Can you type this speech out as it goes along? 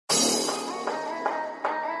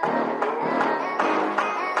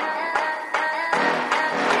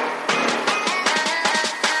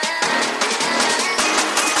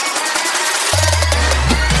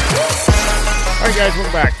guys,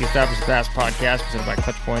 welcome back to the Established Pass podcast presented by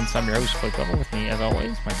Clutch Points. I'm your host, Blake Butler. With me, as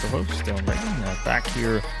always, my co-host, Dylan Reagan. Back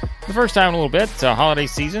here for the first time in a little bit. Holiday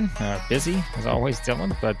season. Busy, as always,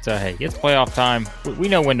 Dylan. But, hey, it's playoff time. We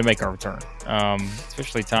know when to make our return.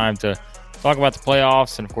 Especially time to talk about the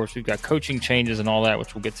playoffs. And, of course, we've got coaching changes and all that,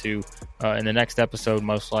 which we'll get to in the next episode,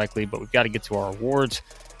 most likely. But we've got to get to our awards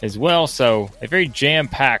as well. So a very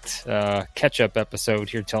jam-packed catch-up episode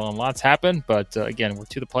here, telling lots happened. But, again, we're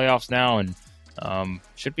to the playoffs now, and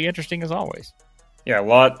should be interesting as always. Yeah, a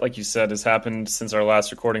lot, like you said, has happened since our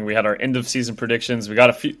last recording. We had our end-of-season predictions. We got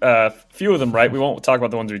a few of them right. We won't talk about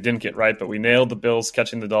the ones we didn't get right, but we nailed the Bills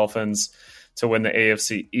catching the Dolphins to win the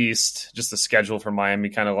AFC East. Just the schedule for Miami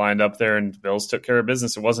kind of lined up there, and the Bills took care of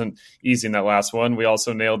business. It wasn't easy in that last one. We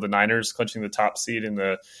also nailed the Niners clinching the top seed in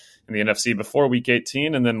the NFC before Week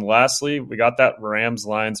 18. And then lastly, we got that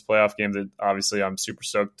Rams-Lions playoff game that obviously I'm super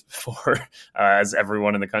stoked for, as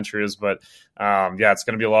everyone in the country is. But, yeah, it's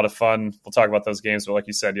going to be a lot of fun. We'll talk about those games. But like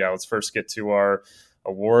you said, yeah, let's first get to our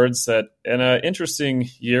awards. That in an interesting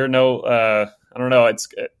year, I don't know.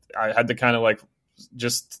 I had to kind of like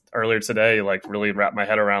just earlier today, like really wrap my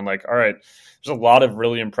head around like, all right, there's a lot of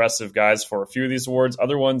really impressive guys for a few of these awards.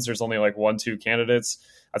 Other ones, there's only like 1-2 candidates.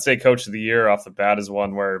 I'd say Coach of the Year off the bat is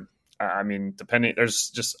one where, I mean, depending, there's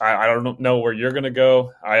just I don't know where you're going to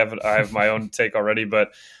go. I have my own take already,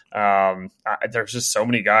 but there's just so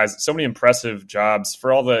many guys, so many impressive jobs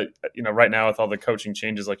for all the, right now with all the coaching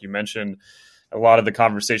changes, like you mentioned, a lot of the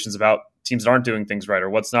conversations about teams that aren't doing things right or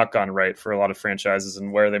what's not gone right for a lot of franchises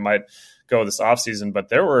and where they might go this offseason. But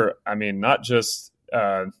there were, I mean, not just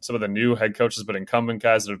some of the new head coaches, but incumbent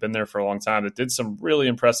guys that have been there for a long time that did some really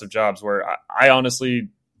impressive jobs where I honestly,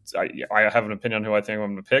 I have an opinion on who I think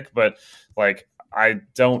I'm going to pick, but like, I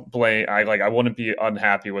don't blame, I wouldn't be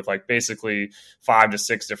unhappy with like basically 5 to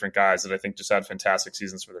 6 different guys that I think just had fantastic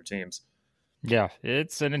seasons for their teams. Yeah,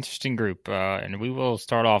 it's an interesting group. And we will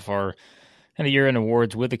start off our end of year-end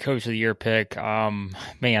awards with the Coach of the Year pick.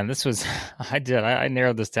 Man, this was, I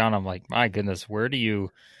narrowed this down. I'm like, my goodness, where do you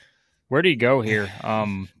go here?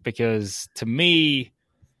 Because to me,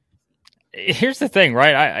 here's the thing,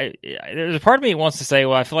 right? There's a part of me that wants to say,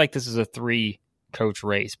 well, I feel like this is a 3-coach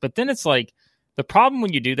race. But then it's like, the problem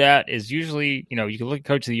when you do that is usually, you can look at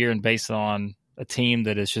Coach of the Year and base it on a team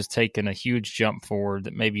that has just taken a huge jump forward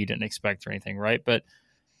that maybe you didn't expect or anything, right? But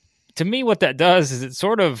to me, what that does is it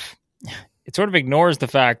sort of ignores the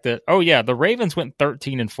fact that, oh yeah, the Ravens went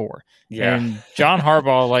 13-4. Yeah. And John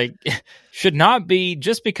Harbaugh should not be,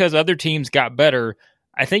 just because other teams got better.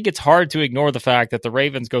 I think it's hard to ignore the fact that the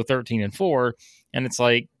Ravens go 13-4, and it's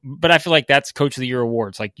like, but I feel like that's Coach of the Year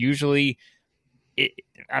awards. Like usually,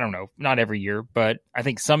 I don't know, not every year, but I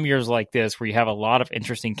think some years like this where you have a lot of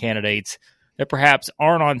interesting candidates that perhaps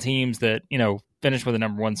aren't on teams that, finish with a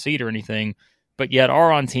number 1 seed or anything, but yet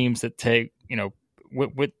are on teams that take,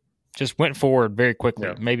 just went forward very quickly,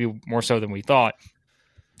 maybe more so than we thought.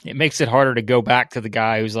 It makes it harder to go back to the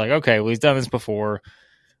guy who's like, okay, well, he's done this before,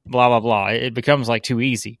 blah, blah, blah. It becomes like too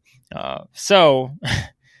easy. So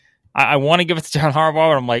I want to give it to John Harbaugh,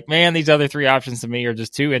 but I'm like, man, these other 3 options to me are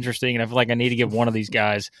just too interesting, and I feel like I need to give one of these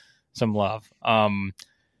guys some love.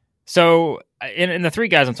 So in the 3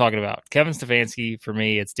 guys I'm talking about, Kevin Stefanski, for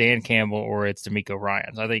me, it's Dan Campbell or it's DeMeco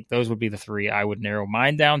Ryans. I think those would be the 3 I would narrow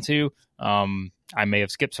mine down to. I may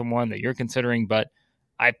have skipped someone that you're considering, but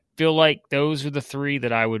I feel like those are the 3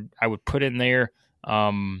 that I would put in there.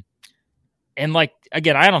 And like,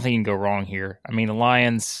 again, I don't think you can go wrong here. I mean, the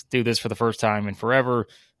Lions do this for the first time in forever.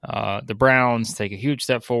 The Browns take a huge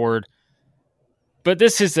step forward. But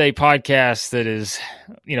this is a podcast that is,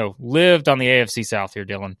 lived on the AFC South here,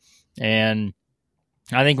 Dylan. And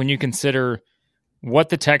I think when you consider what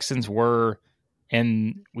the Texans were,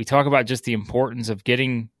 and we talk about just the importance of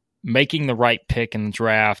making the right pick in the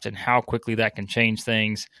draft and how quickly that can change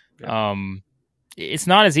things. Yeah. It's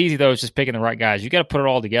not as easy, though, as just picking the right guys. You got to put it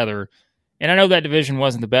all together. And I know that division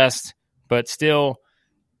wasn't the best, but still,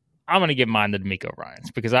 I'm going to give mine to DeMeco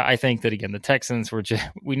Ryans because I think that, again, the Texans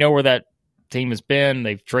we know where that team has been.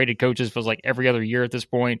 They've traded coaches, feels like every other year at this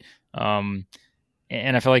point. And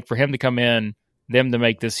I feel like for him to come in, them to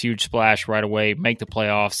make this huge splash right away, make the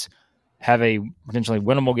playoffs, have a potentially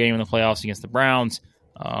winnable game in the playoffs against the Browns.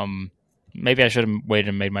 Maybe I should have waited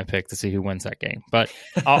and made my pick to see who wins that game, but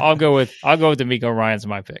I'll go with DeMeco Ryans as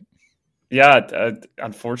my pick. Yeah,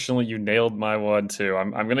 unfortunately, you nailed my one too.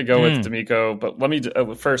 I'm going to go with DeMeco, but let me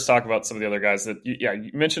first talk about some of the other guys that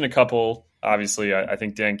you mentioned a couple. Obviously, I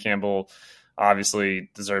think Dan Campbell obviously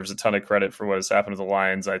deserves a ton of credit for what has happened to the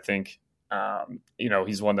Lions. I think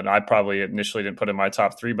he's one that I probably initially didn't put in my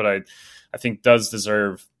top 3, but I think does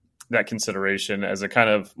deserve that consideration as a kind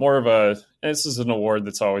of more of a, this is an award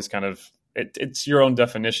that's always kind of, it's your own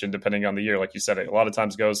definition depending on the year. Like you said, it a lot of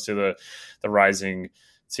times goes to the rising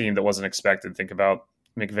team that wasn't expected. Think about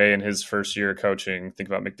McVay in his first year coaching. Think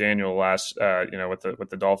about McDaniel with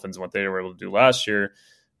the Dolphins and what they were able to do last year.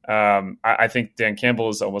 I think Dan Campbell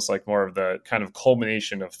is almost like more of the kind of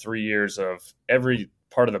culmination of 3 years of every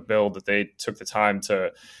part of the build that they took the time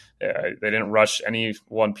to. They didn't rush any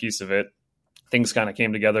one piece of it. Things kind of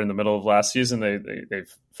came together in the middle of last season.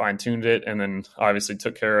 They've fine-tuned it and then obviously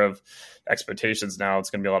took care of expectations. Now it's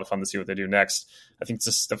going to be a lot of fun to see what they do next. I think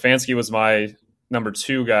Stefanski was my number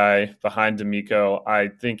 2 guy behind DeMeco. I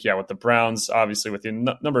think, with the Browns, obviously with the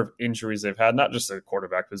number of injuries they've had, not just the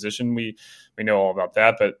quarterback position, we know all about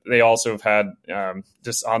that, but they also have had,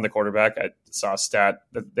 just on the quarterback, I saw a stat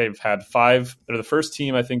that they've had 5, they're the first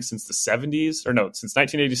team, I think, since the 70s, or no, since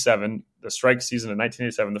 1987, the strike season in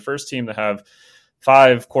 1987, the first team to have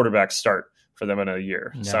 5 quarterbacks start for them in a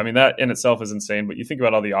year. Yeah. So, I mean, that in itself is insane, but you think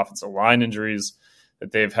about all the offensive line injuries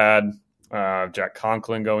that they've had, Jack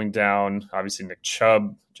Conklin going down, obviously Nick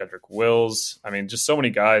Chubb, Jedrick Wills. I mean, just so many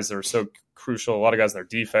guys that are so crucial. A lot of guys in their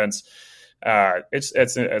defense.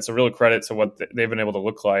 It's a real credit to what they've been able to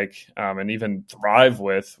look like and even thrive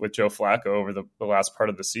with Joe Flacco over the last part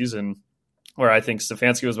of the season. Where I think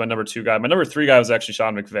Stefanski was my number 2 guy. My number 3 guy was actually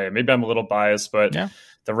Sean McVay. Maybe I'm a little biased, but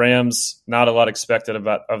the Rams, not a lot expected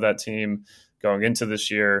of that team going into this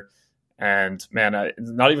year. And man,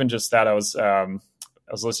 not even just that. I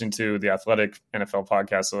was listening to the Athletic NFL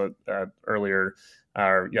podcast earlier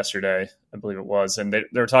yesterday, I believe it was, and they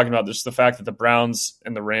were talking about just the fact that the Browns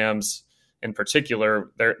and the Rams in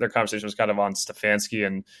particular, their conversation was kind of on Stefanski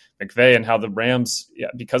and McVay and how the Rams,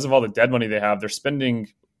 because of all the dead money they have, they're spending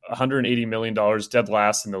 $180 million dead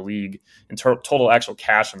last in the league in total actual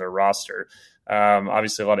cash on their roster.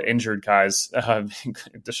 Obviously, a lot of injured guys.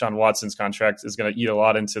 Deshaun Watson's contract is going to eat a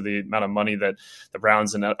lot into the amount of money that the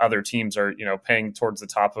Browns and other teams are, paying towards the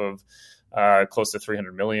top of close to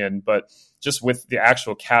 $300 million. But just with the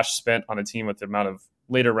actual cash spent on a team with the amount of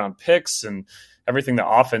later round picks and everything the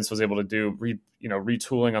offense was able to do,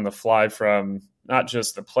 retooling on the fly from not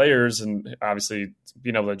just the players and obviously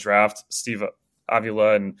being able to draft Steve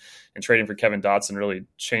Avila and trading for Kevin Dotson really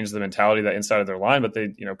changed the mentality of that inside of their line, but they,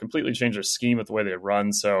 completely changed their scheme with the way they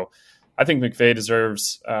run. So I think McVay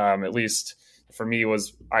deserves, at least for me,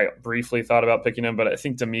 I briefly thought about picking him, but I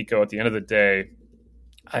think DeMeco at the end of the day,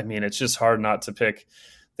 I mean, it's just hard not to pick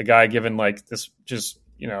the guy given like this, just,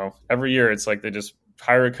 every year it's like they just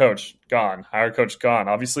hire a coach, gone, hire a coach, gone.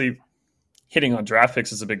 Obviously hitting on draft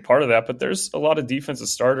picks is a big part of that, but there's a lot of defensive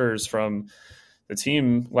starters from the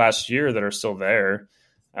team last year that are still there.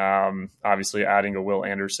 Obviously adding a Will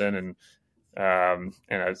Anderson and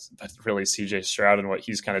really CJ Stroud and what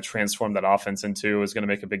he's kind of transformed that offense into is going to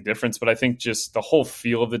make a big difference. But I think just the whole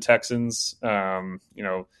feel of the Texans, it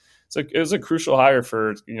was a crucial hire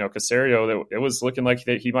for, Caserio. It was looking like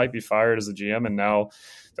he might be fired as a GM, and now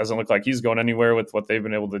doesn't look like he's going anywhere with what they've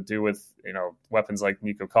been able to do with, weapons like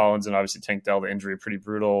Nico Collins and obviously Tank Dell, the injury, pretty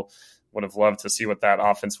brutal. Would have loved to see what that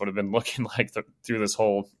offense would have been looking like through this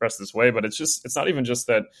whole rest of this way. But it's not even just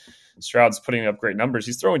that Stroud's putting up great numbers.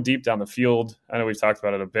 He's throwing deep down the field. I know we've talked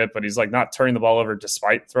about it a bit, but he's like not turning the ball over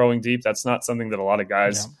despite throwing deep. That's not something that a lot of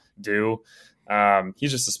guys do.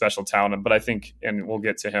 He's just a special talent, but I think, and we'll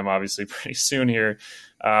get to him obviously pretty soon here.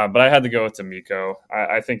 But I had to go with DeMeco.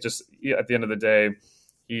 I think just at the end of the day,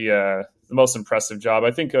 he, the most impressive job.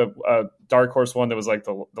 I think a dark horse one that was like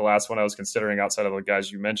the last one I was considering outside of the guys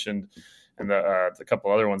you mentioned and the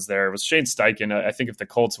couple other ones there was Shane Steichen. I think if the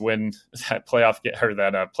Colts win that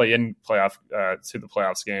play-in playoff to the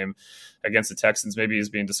playoffs game against the Texans, maybe he's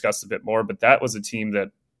being discussed a bit more. But that was a team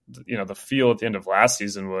that, the feel at the end of last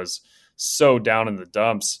season was so down in the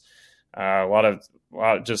dumps. A lot of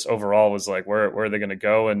just overall was like, where are they going to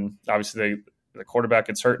go? And obviously the quarterback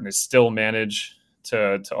gets hurt and they still manage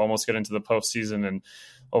to almost get into the postseason. And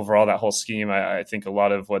overall, that whole scheme, I think a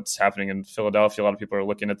lot of what's happening in Philadelphia, a lot of people are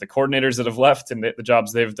looking at the coordinators that have left and the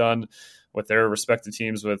jobs they've done with their respective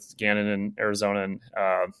teams with Gannon in Arizona and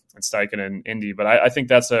Steichen in Indy. But I think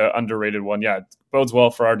that's an underrated one. Yeah, it bodes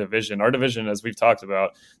well for our division. Our division, as we've talked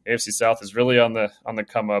about, the AFC South is really on the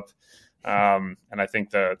come up. And I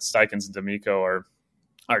think the Steichens and DeMeco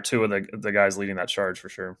are two of the guys leading that charge for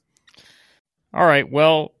sure. All right.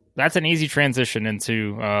 Well, that's an easy transition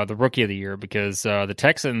into the Rookie of the Year because the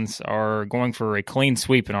Texans are going for a clean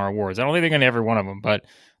sweep in our awards. I don't think they're going to every one of them, but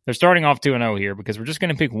they're starting off 2-0 here because we're just going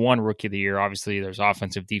to pick one Rookie of the Year. Obviously, there's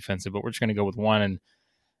offensive, defensive, but we're just going to go with one. And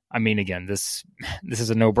I mean, again, this is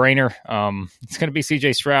a no-brainer. It's going to be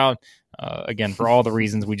C.J. Stroud. Again, for all the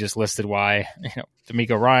reasons we just listed why,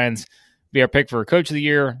 DeMeco Ryans be our pick for Coach of the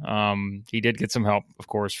Year. He did get some help, of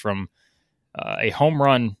course, from a home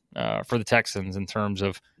run for the Texans in terms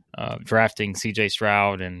of drafting C.J.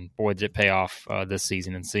 Stroud, and boy, did it pay off this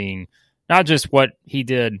season, and seeing not just what he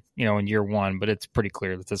did, in year one, but it's pretty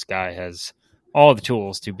clear that this guy has all the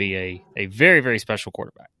tools to be a very, very special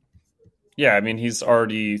quarterback. Yeah, I mean, he's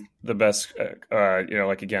already the best,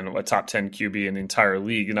 again, a top 10 QB in the entire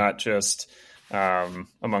league, not just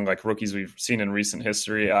among rookies we've seen in recent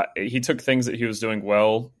history. He took things that he was doing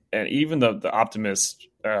well, and even the optimist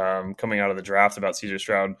coming out of the draft about CJ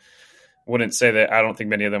Stroud wouldn't say that. I don't think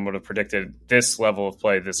many of them would have predicted this level of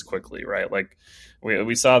play this quickly, right? Like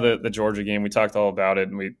we saw the Georgia game, we talked all about it,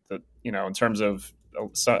 and in terms of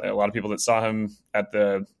a lot of people that saw him at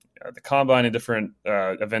the combine and different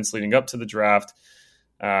events leading up to the draft,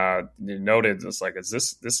 noted it's like, this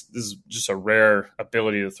is just a rare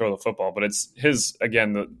ability to throw the football, but it's his,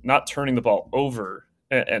 again, not turning the ball over,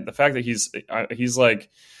 and the fact that he's like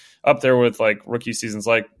up there with like rookie seasons,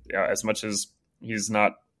 as much as he's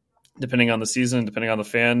not, depending on the season, depending on the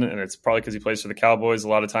fan, and it's probably because he plays for the Cowboys. A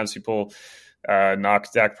lot of times people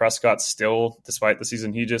knock Dak Prescott still, despite the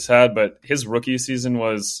season he just had. But his rookie season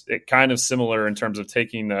was kind of similar in terms of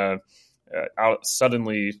taking out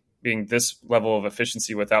suddenly being this level of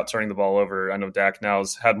efficiency without turning the ball over. I know Dak now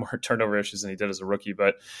has had more turnover issues than he did as a rookie,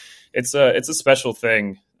 but it's a special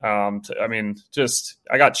thing. I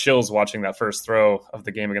got chills watching that first throw of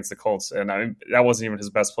the game against the Colts, and that wasn't even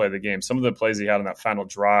his best play of the game. Some of the plays he had on that final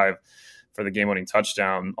drive for the game-winning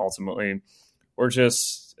touchdown ultimately were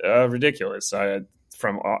just ridiculous.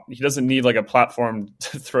 He doesn't need like a platform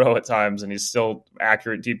to throw at times, and he's still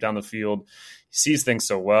accurate deep down the field. He sees things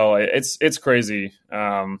so well. It's crazy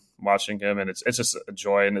watching him, and it's just a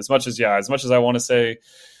joy. And as much as I want to say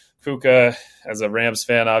Puka, as a Rams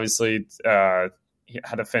fan, obviously he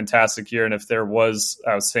had a fantastic year. And if there was,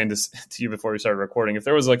 I was saying this to you before we started recording, if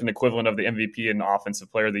there was like an equivalent of the MVP and Offensive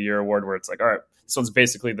Player of the Year award, where it's like, all right, this one's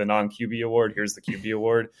basically the non-QB award, here's the QB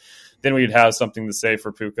award, then we'd have something to say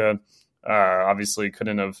for Puka. Obviously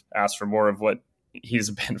couldn't have asked for more of what he's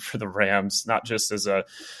been for the Rams, not just as a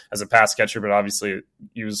pass catcher, but obviously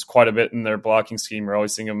used quite a bit in their blocking scheme. We're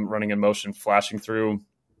always seeing him running in motion, flashing through,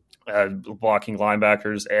 blocking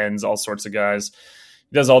linebackers, ends, all sorts of guys.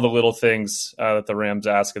 He does all the little things that the Rams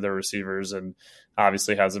ask of their receivers, and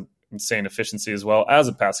obviously has an insane efficiency as well as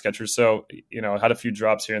a pass catcher. So, had a few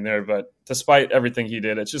drops here and there, but despite everything he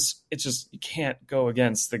did, it's just you can't go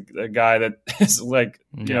against the guy that is like,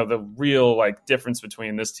 the real like difference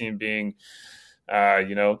between this team being,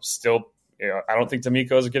 still, I don't think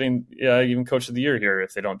DeMeco is getting even Coach of the Year here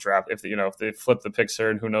if they don't draft, if they flip the picks here,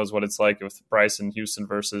 and who knows what it's like with Bryce in Houston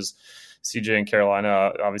versus CJ in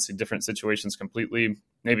Carolina. Obviously different situations completely.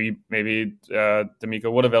 Maybe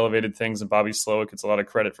DeMeco would have elevated things, and Bobby Slowick gets a lot of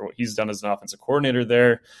credit for what he's done as an offensive coordinator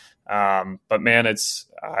there. But man, it's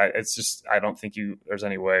just, I don't think there's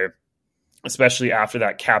any way, especially after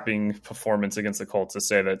that capping performance against the Colts, to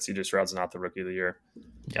say that CJ Stroud's not the Rookie of the Year.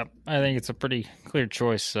 Yep, I think it's a pretty clear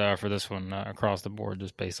choice for this one across the board,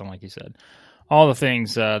 just based on, like you said, all the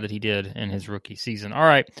things that he did in his rookie season. All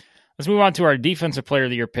right, let's move on to our Defensive Player of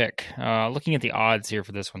the Year pick. Looking at the odds here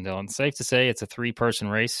for this one, Dylan, safe to say it's a three-person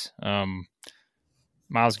race.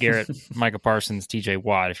 Myles Garrett, Micah Parsons, TJ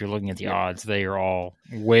Watt. If you're looking at the odds, they are all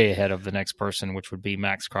way ahead of the next person, which would be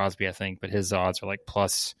Max Crosby, I think. But his odds are like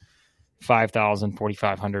plus 5,000,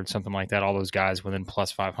 4,500, something like that. All those guys within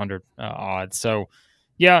plus 500 odds. So,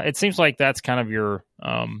 yeah, it seems like that's kind of your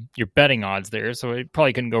betting odds there. So it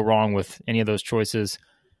probably couldn't go wrong with any of those choices.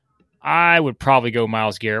 I would probably go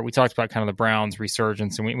Myles Garrett. We talked about kind of the Browns'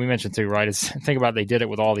 resurgence, and we mentioned too, right? Think about they did it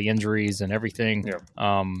with all the injuries and everything.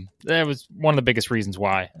 Yeah. That was one of the biggest reasons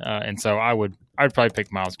why. And so I'd probably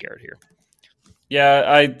pick Myles Garrett here.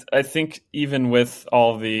 Yeah, I think even with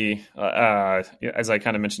all the as I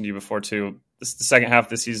kind of mentioned to you before too, the second half of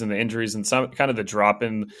the season, the injuries and some kind of the drop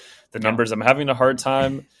in the numbers, I'm having a hard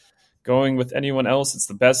time going with anyone else. It's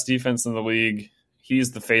the best defense in the league.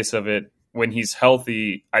 He's the face of it. When he's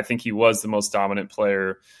healthy, I think he was the most dominant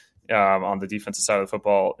player on the defensive side of the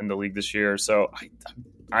football in the league this year. So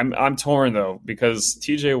I'm torn though, because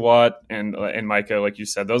TJ Watt and Micah, like you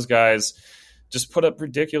said, those guys just put up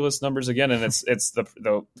ridiculous numbers again, and it's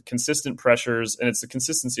the consistent pressures, and it's the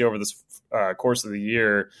consistency over this course of the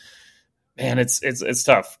year. Man, it's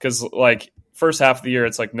tough because like first half of the year,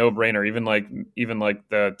 it's like no brainer. Even like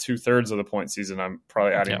the 2/3 of the point season, I'm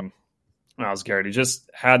probably adding Myles Garrett. He just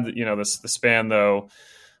had the span though,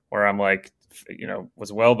 where I'm like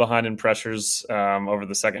was well behind in pressures over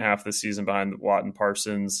the second half of the season behind Watt and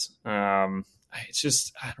Parsons. It's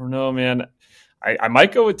just, I don't know, man. I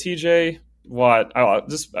might go with TJ Watt. I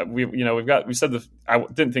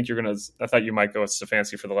didn't think you're going to, I thought you might go with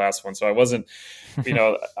Stefanski for the last one. So I wasn't,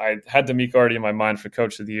 I had D'Amico already in my mind for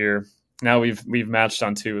coach of the year. Now we've matched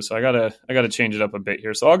on 2. So I gotta change it up a bit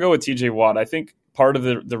here. So I'll go with TJ Watt. I think part of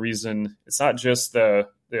the reason it's not just the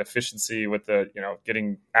efficiency with the,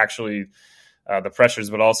 getting actually the pressures,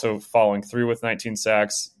 but also following through with 19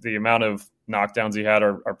 sacks. The amount of knockdowns he had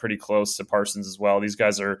are pretty close to Parsons as well. These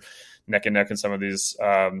guys are neck and neck in some of these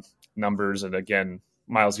numbers. And again,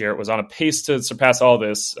 Myles Garrett was on a pace to surpass all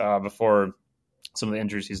this before some of the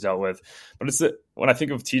injuries he's dealt with. But when I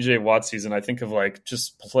think of TJ Watt's season, I think of like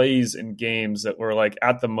just plays in games that were like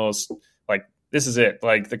at the most, like, this is it.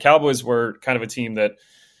 Like the Cowboys were kind of a team that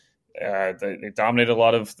they dominated a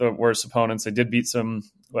lot of the worst opponents. They did beat some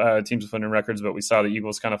teams with winning records, but we saw the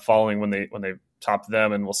Eagles kind of falling when they topped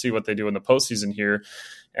them, and we'll see what they do in the postseason here.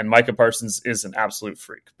 And Micah Parsons is an absolute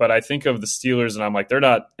freak. But I think of the Steelers, and I'm like, they're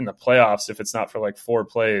not in the playoffs if it's not for like 4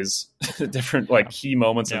 plays, different like key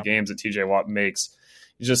moments of games that TJ Watt makes.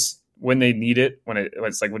 You just, when they need it,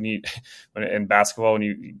 it's like when in basketball, when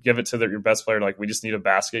you give it to your best player, like, we just need a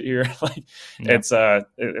basket here. Like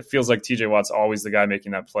it feels like TJ Watt's always the guy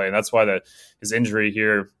making that play. And that's why his injury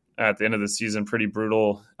here at the end of the season, pretty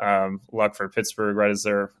brutal luck for Pittsburgh, right as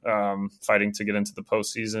they're fighting to get into the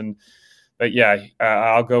postseason. But yeah,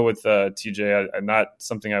 I'll go with TJ. Not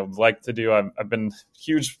something I would like to do. I've been a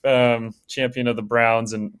huge champion of the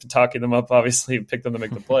Browns and talking them up, obviously, picked them to make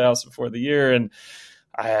the playoffs before the year. And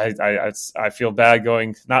I feel bad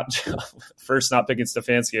going not picking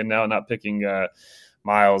Stefanski and now not picking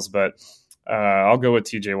Myles, but I'll go with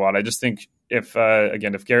TJ Watt. I just think if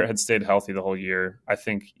Garrett had stayed healthy the whole year, I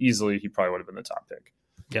think easily he probably would have been the top pick.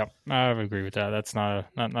 Yep, I would agree with that. That's not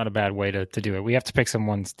a bad way to do it. We have to pick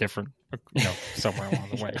someone's different, somewhere along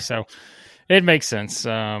the way. So it makes sense.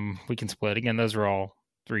 We can split. Again, those are all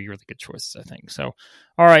 3 really good choices, I think. So,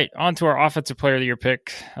 all right, on to our offensive player of the year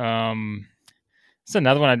pick. It's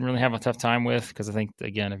another one I didn't really have a tough time with because I think,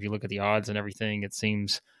 again, if you look at the odds and everything, it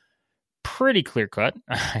seems pretty clear cut,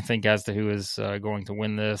 I think, as to who is going to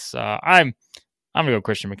win this. I'm going to go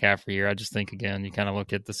Christian McCaffrey here. I just think, again, you kind of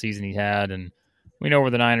look at the season he had, and we know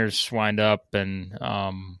where the Niners wind up. And,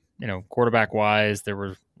 quarterback-wise, there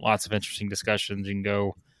were lots of interesting discussions. You can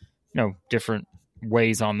go, different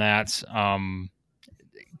ways on that.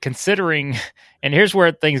 Considering, and here's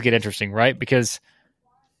where things get interesting, right? Because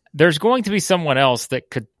there's going to be someone else that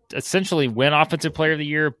could essentially win Offensive Player of the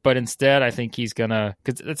Year, but instead I think he's going to,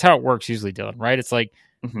 because that's how it works usually, Dylan, right? It's like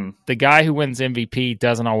the guy who wins MVP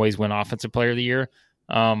doesn't always win Offensive Player of the Year.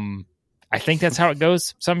 I think that's how it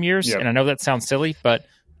goes some years, and I know that sounds silly, but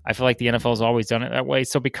I feel like the NFL has always done it that way.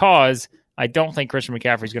 So because I don't think Christian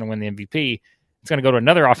McCaffrey is going to win the MVP, it's going to go to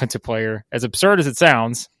another offensive player. As absurd as it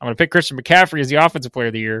sounds, I'm going to pick Christian McCaffrey as the Offensive Player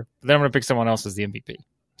of the Year, but then I'm going to pick someone else as the MVP.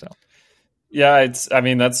 So. Yeah,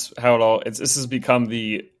 that's how it all. This has become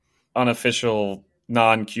the unofficial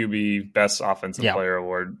non-QB best offensive player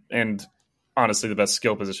award, and honestly, the best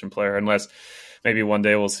skill position player. Unless maybe one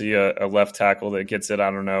day we'll see a left tackle that gets it.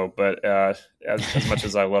 I don't know, but as much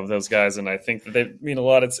as I love those guys, and I think that they mean a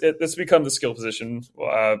lot, it's become the skill position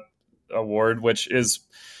award, which is,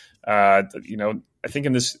 I think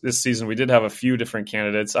in this season we did have a few different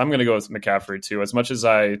candidates. I'm going to go with McCaffrey too. As much as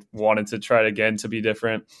I wanted to try it again to be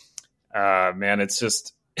different. Man, it's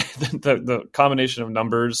just the combination of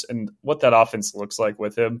numbers and what that offense looks like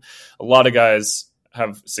with him. A lot of guys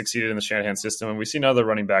have succeeded in the Shanahan system, and we've seen other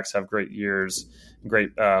running backs have great years,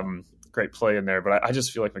 great play in there. But I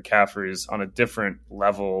just feel like McCaffrey is on a different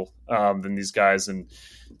level than these guys, and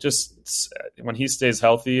just when he stays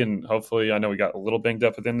healthy, and hopefully, I know we got a little banged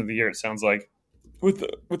up at the end of the year. It sounds like with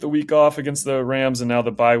the week off against the Rams and now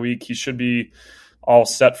the bye week, he should be all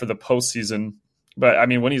set for the postseason. But I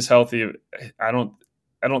mean, when he's healthy, I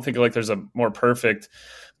don't think like there's a more perfect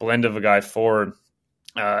blend of a guy for,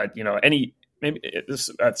 that's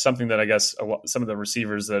something that I guess some of the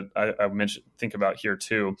receivers that I mentioned think about here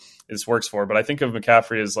too is works for. But I think of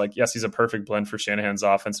McCaffrey as like, yes, he's a perfect blend for Shanahan's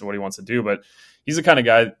offense and what he wants to do. But he's the kind of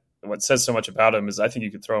guy. What says so much about him is I think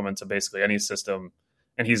you could throw him into basically any system,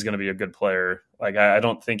 and he's going to be a good player. Like I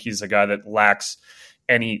don't think he's a guy that lacks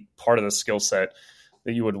any part of the skill set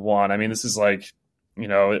that you would want. I mean, this is like.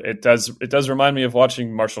 It does remind me of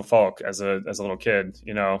watching Marshall Faulk as a little kid,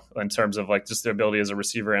 in terms of like just their ability as a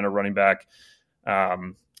receiver and a running back,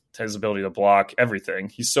 his ability to block everything.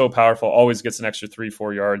 He's so powerful, always gets an extra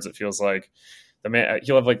 3-4 yards. It feels like the man,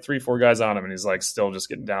 he'll have like 3-4 guys on him and he's like still just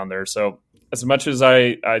getting down there. So as much as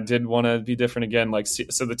I did want to be different again, like,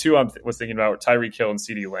 so the two I was thinking about were Tyreek Hill and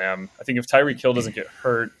CeeDee Lamb. I think if Tyreek Hill doesn't get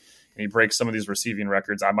hurt and he breaks some of these receiving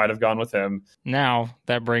records, I might have gone with him. Now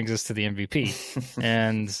that brings us to the MVP.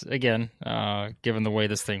 And again, given the way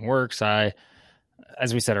this thing works,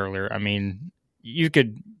 as we said earlier, I mean, you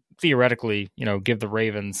could theoretically, give the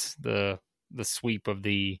Ravens the sweep of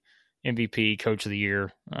the MVP, Coach of the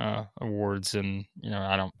Year awards, and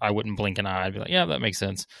I wouldn't blink an eye. I'd be like, yeah, that makes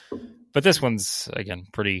sense. But this one's again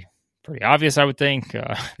pretty obvious, I would think.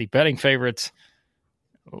 The betting favorites,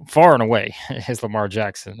 far and away, is Lamar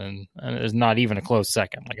Jackson, and is not even a close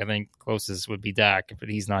second. Like, I think closest would be Dak, but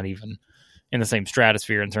he's not even in the same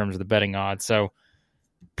stratosphere in terms of the betting odds. So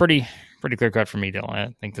pretty clear cut for me, Dylan.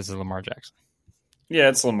 I think this is Lamar Jackson. Yeah,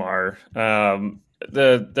 it's Lamar.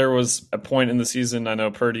 There was a point in the season, I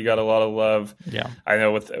know Purdy got a lot of love. Yeah, I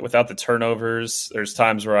know without the turnovers, there's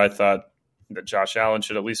times where I thought that Josh Allen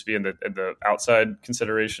should at least be in the outside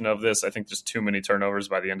consideration of this. I think just too many turnovers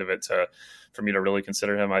by the end of it for me to really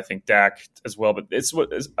consider him. I think Dak as well, but it's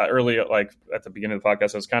what is early, like at the beginning of the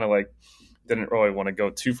podcast, I was kind of like, didn't really want to go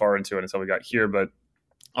too far into it until we got here, but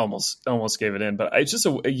almost gave it in. But it's just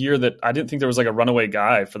a year that I didn't think there was like a runaway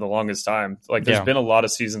guy for the longest time. Like, there's been a lot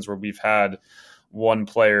of seasons where we've had one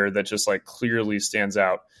player that just like clearly stands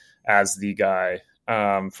out as the guy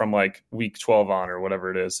from like week 12 on or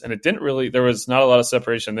whatever it is. And it didn't really, there was not a lot of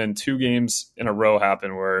separation. Then 2 games in a row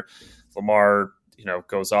happened where Lamar,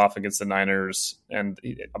 goes off against the Niners. And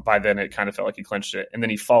by then it kind of felt like he clinched it. And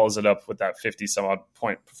then he follows it up with that 50 some odd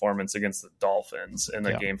point performance against the Dolphins in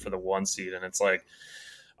the game for the 1 seed. And it's like,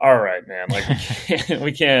 all right, man, like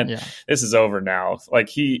we can't, this is over now.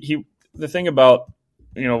 Like the thing about,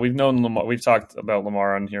 we've known Lamar, we've talked about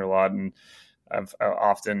Lamar on here a lot, and I've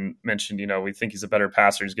often mentioned, we think he's a better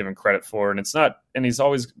passer. He's given credit for, and it's not, and he's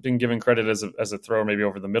always been given credit as a thrower, maybe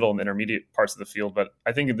over the middle and intermediate parts of the field. But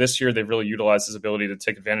I think this year they've really utilized his ability to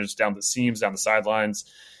take advantage down the seams, down the sidelines,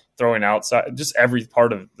 throwing outside, just every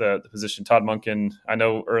part of the position. Todd Monken, I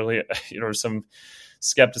know early, some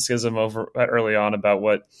skepticism early on about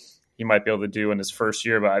what he might be able to do in his first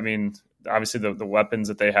year. But I mean, obviously the weapons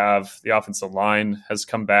that they have, the offensive line has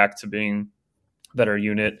come back to being a better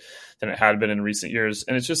unit than it had been in recent years.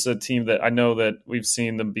 And it's just a team that I know that we've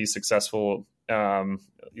seen them be successful,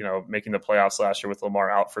 making the playoffs last year with Lamar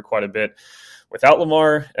out for quite a bit. Without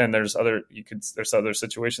Lamar, and there's other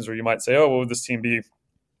situations where you might say, oh, what would this team be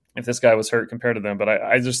if this guy was hurt compared to them? But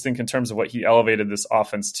I just think in terms of what he elevated this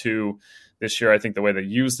offense to this year, I think the way they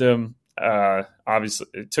used him, obviously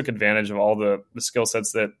it took advantage of all the skill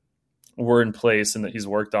sets that were in place and that he's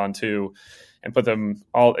worked on too, and put them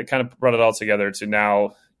all, it kind of brought it all together to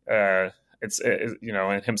now and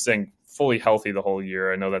him staying fully healthy the whole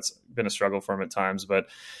year. I know that's been a struggle for him at times, but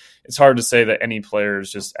it's hard to say that any player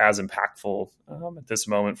is just as impactful at this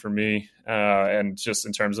moment for me. And just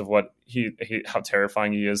in terms of what how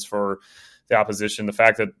terrifying he is for the opposition, the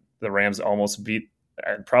fact that the Rams almost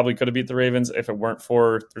probably could have beat the Ravens if it weren't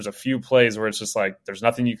for, there's a few plays where it's just like, there's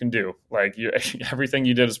nothing you can do. Like everything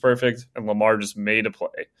you did is perfect, and Lamar just made a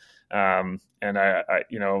play. And I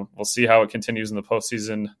we'll see how it continues in the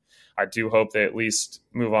postseason. I do hope they at least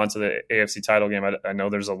move on to the AFC title game. I know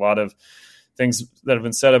there's a lot of things that have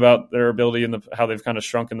been said about their ability and how they've kind of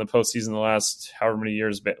shrunk in the postseason the last however many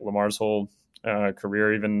years. Lamar's whole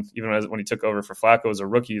career, even when he took over for Flacco as a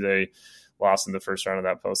rookie, they lost in the first round of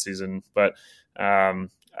that postseason. But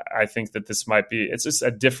I think that it's just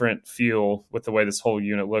a different feel with the way this whole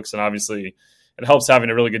unit looks. And obviously it helps having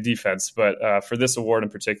a really good defense. But for this award in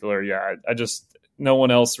particular, no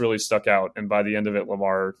one else really stuck out. And by the end of it,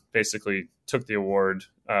 Lamar basically took the award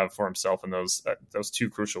for himself in those 2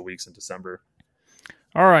 crucial weeks in December.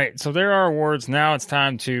 All right, so there are awards. Now it's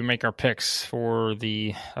time to make our picks for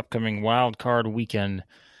the upcoming wild card weekend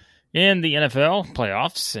in the NFL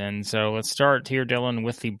playoffs. And so let's start here, Dylan,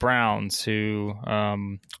 with the Browns, who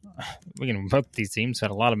both these teams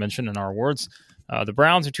had a lot of mention in our awards. The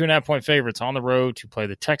Browns are 2.5-point favorites on the road to play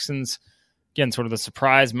the Texans. Again, sort of the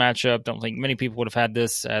surprise matchup. Don't think many people would have had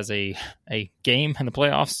this as a game in the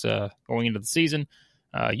playoffs going into the season.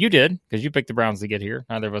 You did, because you picked the Browns to get here.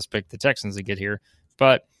 Neither of us picked the Texans to get here.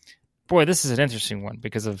 But, boy, this is an interesting one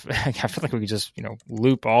because of I feel like we could just,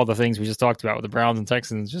 loop all the things we just talked about with the Browns and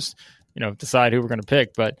Texans, just, decide who we're going to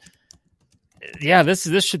pick. But, yeah,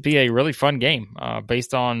 this should be a really fun game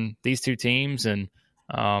based on these two teams. And,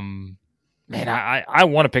 man, I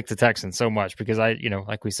want to pick the Texans so much because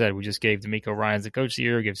like we said, we just gave DeMeco Ryans the coach of the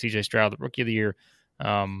year, gave CJ Stroud the rookie of the year,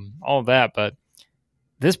 all of that. But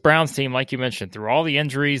this Browns team, like you mentioned, through all the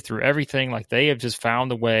injuries, through everything, like they have just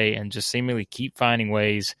found a way and just seemingly keep finding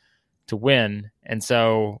ways to win. And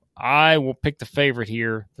so I will pick the favorite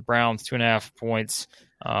here, the Browns, 2.5 points.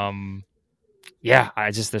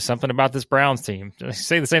 There's something about this Browns team. I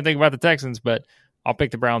say the same thing about the Texans, but I'll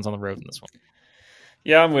pick the Browns on the road in this one.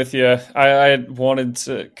 Yeah, I'm with you. I wanted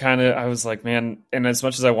to I was like, man, and as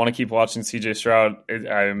much as I want to keep watching CJ Stroud,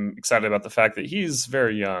 I'm excited about the fact that he's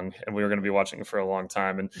very young and we were going to be watching him for a long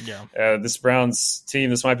time. And this Browns team,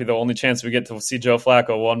 this might be the only chance we get to see Joe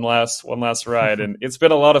Flacco one last ride. And it's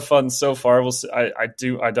been a lot of fun so far. We'll see.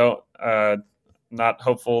 Not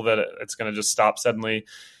hopeful that it's going to just stop suddenly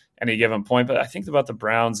any given point. But I think about the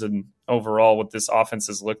Browns and overall what this offense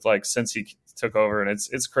has looked like since he took over. And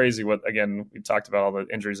it's crazy what, again, we talked about all the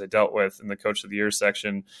injuries they dealt with in the Coach of the Year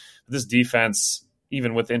section. But this defense,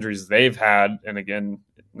 even with the injuries they've had, and again,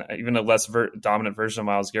 even a less dominant version of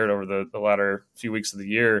Myles Garrett over the latter few weeks of the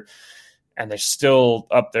year, and they're still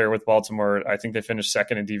up there with Baltimore. I think they finished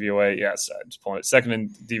second in DVOA. Yes, I'm just pulling it. Second in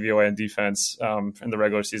DVOA in defense in the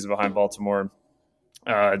regular season behind Baltimore.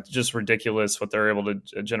 Just ridiculous what they're able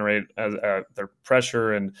to generate as their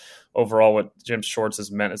pressure and overall what Jim Schwartz has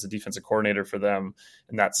meant as a defensive coordinator for them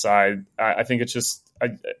in that side. I think it's just, I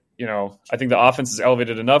think the offense is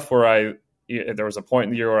elevated enough where there was a point in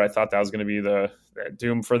the year where I thought that was going to be the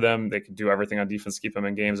doom for them. They could do everything on defense to keep them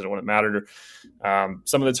in games and it wouldn't matter.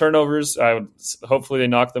 Some of the turnovers, hopefully they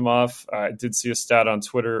knock them off. I did see a stat on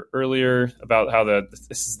Twitter earlier about how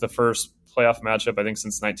this is the first playoff matchup, I think,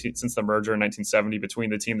 since the merger in 1970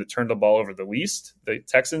 between the team that turned the ball over the least, the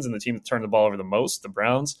Texans, and the team that turned the ball over the most, the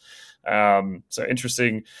Browns. So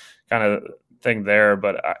interesting kind of thing there.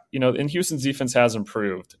 But, and Houston's defense has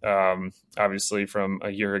improved, obviously, from a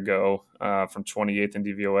year ago, from 28th in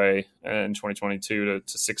DVOA in 2022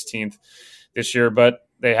 to 16th this year. But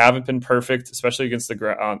they haven't been perfect, especially against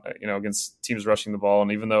against teams rushing the ball.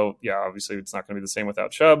 And even though, obviously it's not going to be the same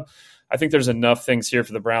without Chubb, I think there's enough things here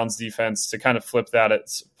for the Browns defense to kind of flip that.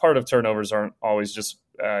 It's part of turnovers aren't always just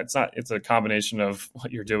it's a combination of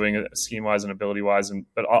what you're doing scheme wise and ability wise,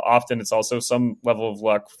 but often it's also some level of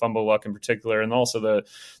luck, fumble luck in particular, and also the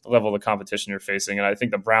level of the competition you're facing. And I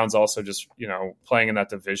think the Browns also just playing in that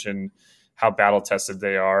division, how battle tested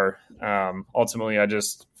they are. Ultimately, I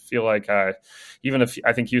just feel like even if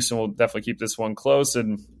I think Houston will definitely keep this one close,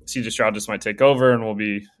 and CJ Stroud just might take over, and we'll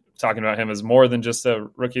be talking about him as more than just a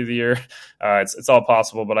rookie of the year. It's all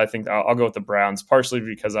possible, but I think I'll go with the Browns, partially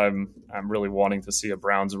because I'm really wanting to see a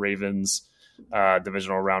Browns-Ravens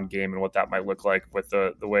divisional round game and what that might look like with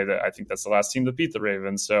the way that I think that's the last team to beat the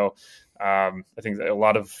Ravens. So I think that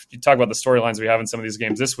you talk about the storylines we have in some of these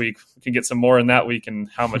games this week, we can get some more in that week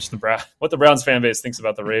and how much what the Browns fan base thinks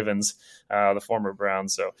about the Ravens, the former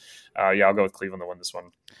Browns. So I'll go with Cleveland to win this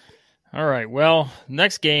one. All right. Well,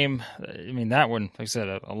 next game, I mean, that one, like I said,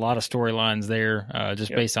 a lot of storylines there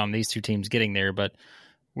based on these two teams getting there. But,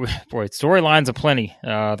 boy, storylines aplenty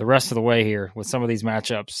the rest of the way here with some of these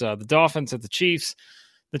matchups. The Dolphins at the Chiefs.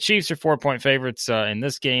 The Chiefs are 4-point favorites in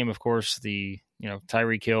this game. Of course, the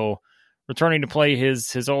Tyreek Hill returning to play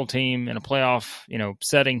his old team in a playoff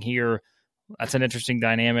setting here. That's an interesting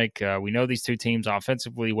dynamic. We know these two teams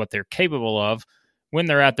offensively, what they're capable of when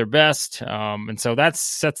they're at their best. And so that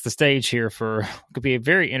sets the stage here for could be a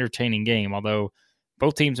very entertaining game, although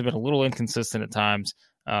both teams have been a little inconsistent at times.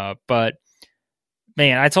 But,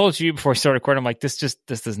 man, I told you before we started recording, I'm like, this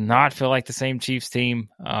does not feel like the same Chiefs team.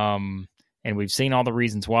 And we've seen all the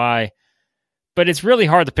reasons why. But it's really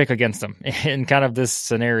hard to pick against them in kind of this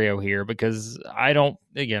scenario here because I don't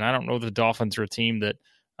know the Dolphins are a team that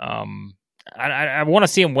I want to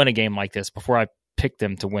see them win a game like this before I pick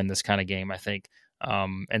them to win this kind of game, I think.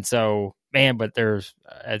 And so, man, but there's,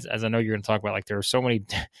 as I know you're going to talk about, like there are so many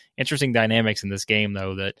interesting dynamics in this game,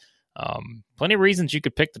 though, that plenty of reasons you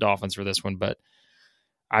could pick the Dolphins for this one, but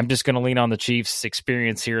I'm just going to lean on the Chiefs'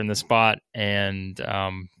 experience here in this spot and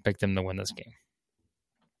pick them to win this game.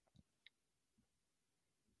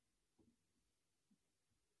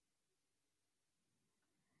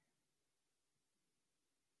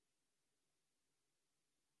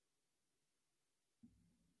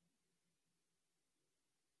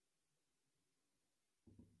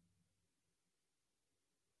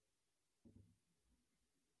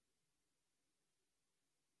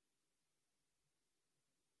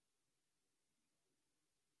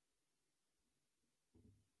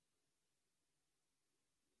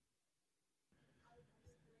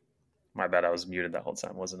 My bad, I was muted that whole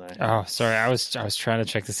time, wasn't I? Oh, sorry. I was trying to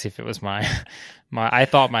check to see if it was my I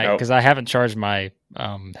thought because I haven't charged my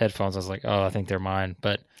headphones. I was like, oh, I think they're mine,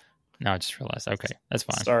 but now I just realized. Okay, that's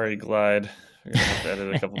fine. Sorry, Glide. We're gonna have to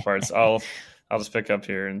edit a couple parts. I'll just pick up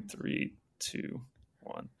here in 3, 2,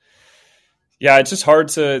 1. Yeah, it's just hard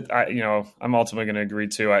to, I'm ultimately going to agree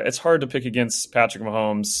too. It's hard to pick against Patrick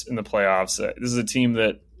Mahomes in the playoffs. This is a team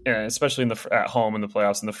that, especially at home in the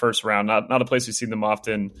playoffs in the first round, not a place we see them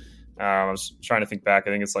often. I was trying to think back.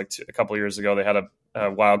 I think it's like a couple of years ago they had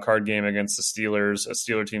a wild card game against the Steelers, a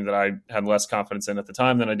Steeler team that I had less confidence in at the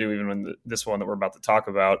time than I do even in this one that we're about to talk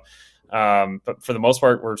about. But for the most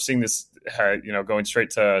part, we're seeing this, going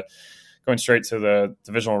straight to the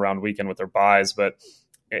divisional round weekend with their buys, but.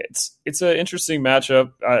 It's an interesting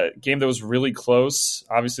matchup, game that was really close.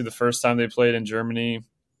 Obviously, the first time they played in Germany,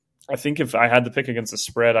 I think if I had to pick against the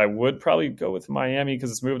spread, I would probably go with Miami because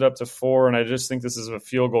it's moved up to 4, and I just think this is a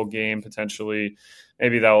field goal game potentially.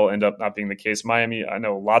 Maybe that will end up not being the case. Miami, I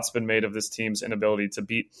know a lot's been made of this team's inability to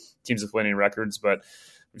beat teams with winning records, but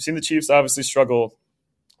we've seen the Chiefs obviously struggle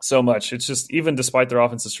so much. It's just, even despite their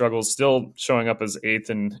offensive struggles, still showing up as 8th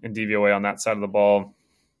in DVOA on that side of the ball.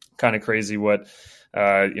 Kind of crazy what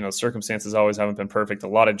circumstances always haven't been perfect. A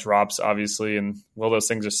lot of drops, obviously, and will those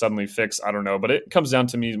things just suddenly fix? I don't know, but it comes down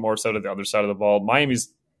to me more so to the other side of the ball.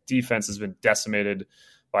 Miami's defense has been decimated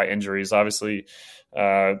by injuries. Obviously,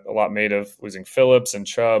 a lot made of losing Phillips and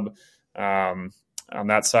Chubb on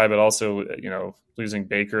that side, but also losing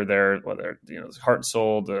Baker there, whether heart and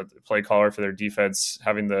soul, the play caller for their defense,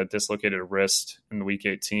 having the dislocated wrist in Week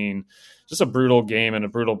 18. Just a brutal game and a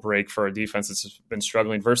brutal break for a defense that's been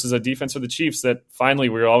struggling versus a defense for the Chiefs that finally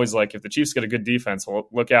we were always like, if the Chiefs get a good defense, well,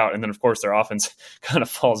 look out. And then, of course, their offense kind of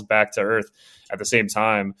falls back to earth at the same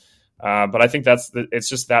time. But I think it's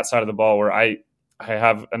just that side of the ball where I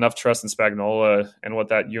have enough trust in Spagnuolo and what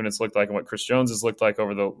that unit's looked like and what Chris Jones has looked like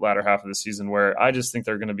over the latter half of the season, where I just think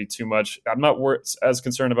they're going to be too much. I'm not as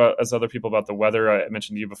concerned as other people about the weather. I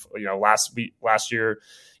mentioned to you before, last year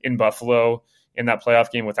in Buffalo, in that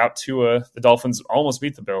playoff game without Tua, the Dolphins almost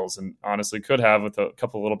beat the Bills and honestly could have with a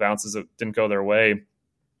couple of little bounces that didn't go their way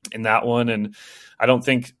in that one. And I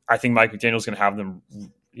think Mike McDaniel's going to have them,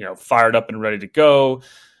 fired up and ready to go.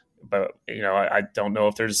 But, I don't know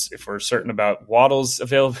if we're certain about Waddle's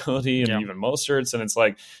availability and even Mostert's. And it's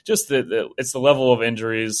like just it's the level of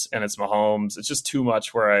injuries and it's Mahomes. It's just too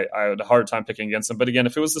much where I had a hard time picking against them. But again,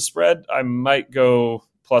 if it was the spread, I might go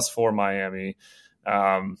 +4 Miami.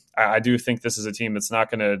 I do think this is a team that's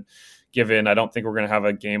not going to give in. I don't think we're going to have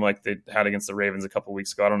a game like they had against the Ravens a couple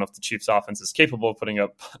weeks ago. I don't know if the Chiefs offense is capable of putting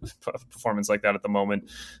up a performance like that at the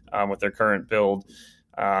moment with their current build.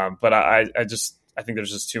 But I think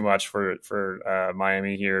there's just too much for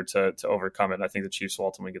Miami here to overcome it. I think the Chiefs will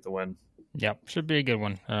ultimately get the win. Yeah, should be a good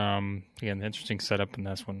one. Again, interesting setup in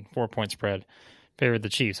this one. 4-point spread favored the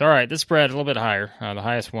Chiefs. All right, this spread a little bit higher. The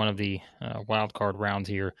highest one of the wild card rounds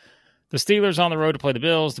here. The Steelers on the road to play the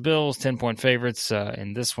Bills. The Bills, 10-point favorites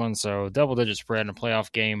in this one, so double-digit spread in a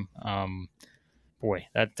playoff game. Boy,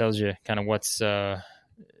 that tells you kind of what's at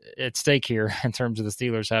stake here in terms of the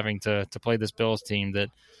Steelers having to play this Bills team that,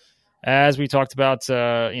 as we talked about,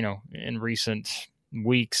 in recent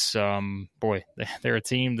weeks, they're a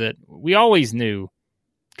team that we always knew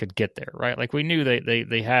could get there, right? Like we knew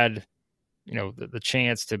they had, the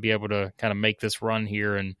chance to be able to kind of make this run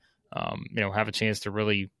here and, have a chance to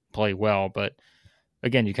really play well. But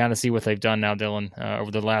again, you kind of see what they've done now, Dylan,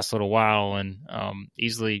 over the last little while, and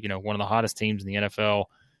easily, one of the hottest teams in the NFL,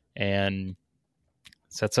 and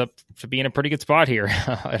sets up to be in a pretty good spot here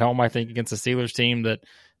at home, I think, against the Steelers team that,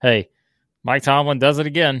 hey, Mike Tomlin does it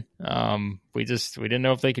again. We didn't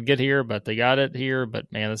know if they could get here, but they got it here.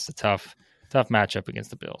 But man, it's a tough matchup against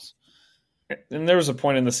the Bills. And there was a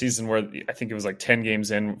point in the season where I think it was like 10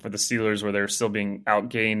 games in for the Steelers where they were still being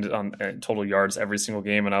outgained on total yards every single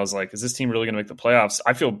game. And I was like, is this team really going to make the playoffs?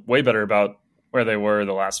 I feel way better about where they were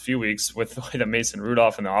the last few weeks with the way that Mason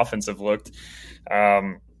Rudolph and the offense have looked.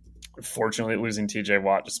 Fortunately, losing TJ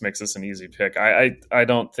Watt just makes this an easy pick. I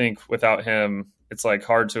don't think without him, it's like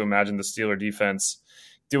hard to imagine the Steeler defense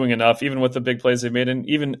doing enough, even with the big plays they've made. And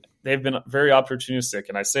even they've been very opportunistic.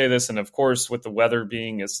 And I say this, and of course, with the weather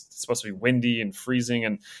being it's supposed to be windy and freezing,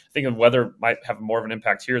 and I think the weather might have more of an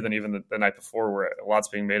impact here than even the night before, where a lot's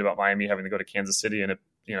being made about Miami having to go to Kansas City. And,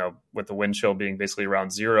 with the wind chill being basically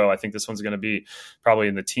around 0, I think this one's going to be probably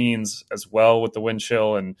in the teens as well with the wind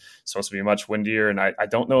chill and supposed to be much windier. And I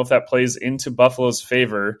don't know if that plays into Buffalo's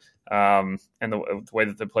favor and the way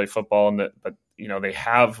that they play football. But they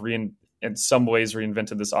have in some ways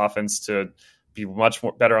reinvented this offense to be much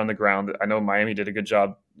more better on the ground. I know Miami did a good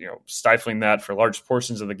job, stifling that for large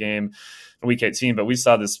portions of the game in Week 18, but we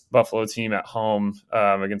saw this Buffalo team at home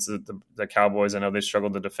against the Cowboys. I know they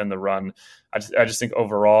struggled to defend the run. I just think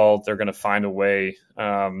overall they're going to find a way.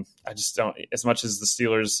 I just don't, as much as the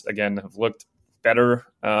Steelers, again, have looked better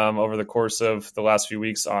over the course of the last few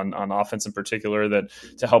weeks on offense in particular, that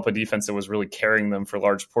to help a defense that was really carrying them for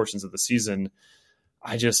large portions of the season.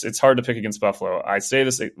 It's hard to pick against Buffalo. I say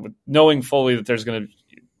this knowing fully that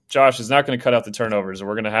Josh is not going to cut out the turnovers, and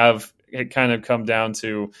we're going to have it kind of come down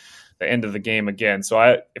to the end of the game again.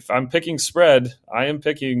 So if I'm picking spread, I am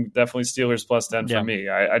picking definitely Steelers plus 10 for me.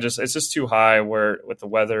 It's just too high with the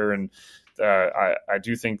weather, and I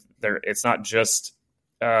do think it's not just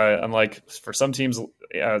unlike for some teams,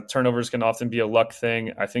 turnovers can often be a luck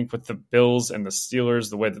thing. I think with the Bills and the Steelers,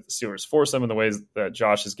 the way that the Steelers force them and the ways that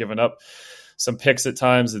Josh has given up some picks at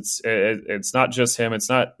times, it's not just him.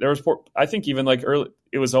 I think even like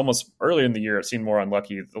it was almost early in the year, it seemed more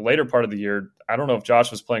unlucky. The later part of the year, I don't know if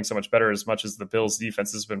Josh was playing so much better as much as the Bills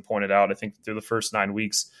defense has been pointed out. I think through the first 9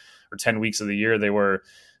 weeks or 10 weeks of the year, they were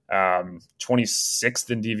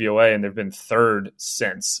 26th in DVOA, and they've been third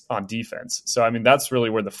since on defense. So, I mean, that's really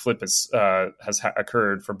where the flip has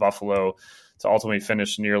occurred for Buffalo to ultimately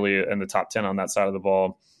finish nearly in the top 10 on that side of the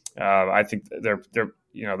ball. I think they're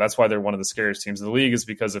that's why they're one of the scariest teams in the league, is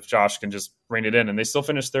because if Josh can just rein it in, and they still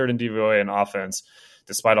finished third in DVOA in offense,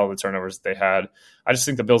 despite all the turnovers they had. I just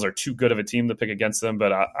think the Bills are too good of a team to pick against them,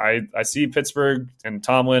 but I see Pittsburgh and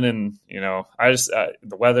Tomlin, and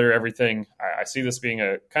the weather, everything. I see this being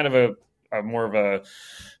a kind of a more of a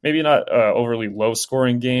maybe not overly low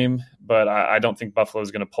scoring game, but I don't think Buffalo is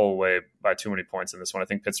going to pull away by too many points in this one. I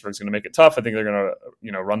think Pittsburgh's going to make it tough. I think they're going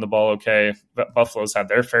to run the ball okay. But Buffalo's had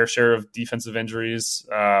their fair share of defensive injuries,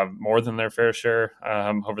 more than their fair share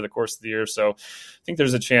over the course of the year. So I think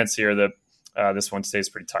there's a chance here that this one stays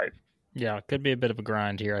pretty tight. Yeah, it could be a bit of a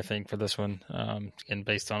grind here, I think, for this one. And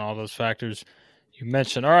based on all those factors you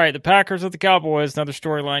mentioned. All right, the Packers with the Cowboys, another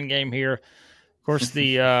storyline game here. Of course,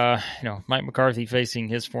 the Mike McCarthy facing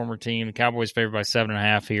his former team. The Cowboys favored by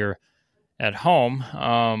 7.5 here at home.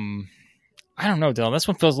 I don't know, Dylan. This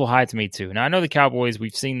one feels a little high to me too. Now I know the Cowboys.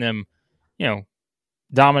 We've seen them,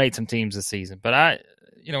 dominate some teams this season. But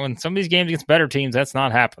in some of these games against better teams, that's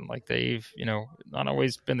not happened. Like they've, not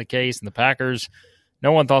always been the case. And the Packers,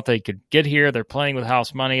 no one thought they could get here. They're playing with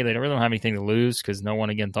house money. They don't really have anything to lose because no one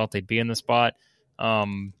again thought they'd be in the spot.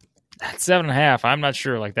 At 7.5, I'm not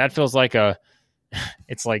sure. Like that feels like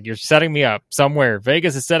it's like you're setting me up somewhere.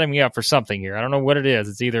 Vegas is setting me up for something here. I don't know what it is.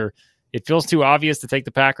 It's either it feels too obvious to take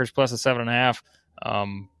the Packers plus a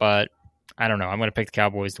 7.5, but I don't know. I'm going to pick the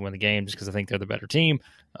Cowboys to win the game just because I think they're the better team.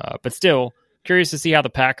 But still, curious to see how the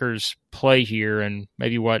Packers play here and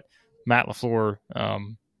maybe what Matt LaFleur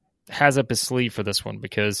has up his sleeve for this one,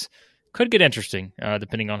 because it could get interesting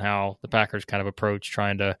depending on how the Packers kind of approach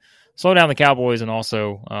trying to slow down the Cowboys, and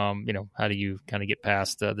also, how do you kind of get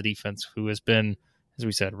past the defense, who has been, as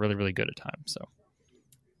we said, really, really good at times. So,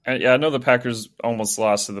 yeah, I know the Packers almost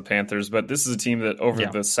lost to the Panthers, but this is a team that over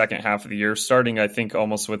the second half of the year, starting I think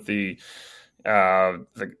almost with the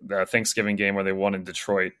Thanksgiving game where they won in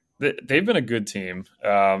Detroit, they've been a good team.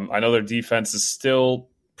 I know their defense is still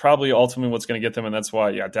probably ultimately what's going to get them, and that's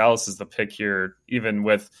why, Dallas is the pick here, even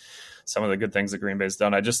with some of the good things that Green Bay's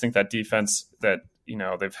done. I just think that defense that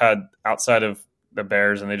they've had outside of the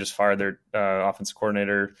Bears, and they just fired their offensive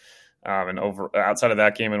coordinator, and outside of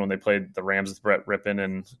that game, and when they played the Rams with Brett Rippon,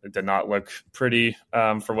 and it did not look pretty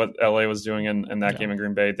for what LA was doing in that game in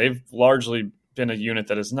Green Bay. They've largely been a unit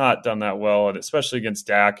that has not done that well, and especially against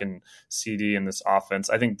Dak and CD in this offense.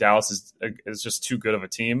 I think Dallas is just too good of a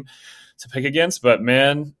team to pick against, but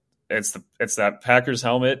man, it's that Packers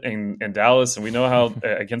helmet in Dallas, and we know how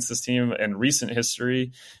against this team in recent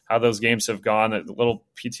history how those games have gone. A little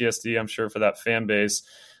PTSD, I'm sure, for that fan base.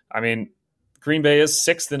 I mean, Green Bay is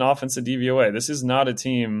 6th in offensive DVOA. This is not a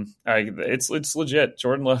team. It's legit.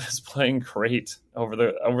 Jordan Love is playing great over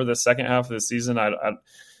the second half of the season.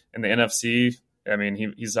 In the NFC, I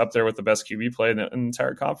mean, he's up there with the best QB play in the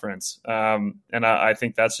entire conference. And I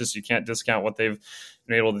think that's just, you can't discount what they've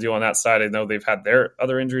been able to do on that side. I know they've had their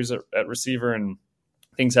other injuries at receiver, and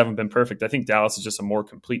things haven't been perfect. I think Dallas is just a more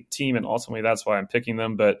complete team, and ultimately that's why I'm picking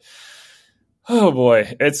them. But oh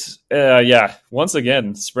boy, it's once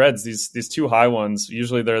again, spreads, these two high ones,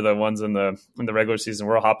 usually they're the ones in the regular season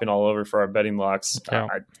we're hopping all over for our betting locks. Yeah.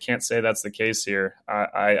 I can't say that's the case here.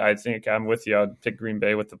 I think I'm with you. I'd pick Green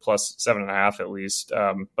Bay with the plus 7.5 at least.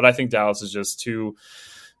 But I think Dallas is just too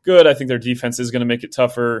good. I think their defense is going to make it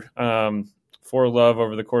tougher for Love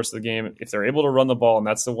over the course of the game if they're able to run the ball. And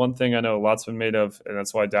that's the one thing I know a lot's been made of, and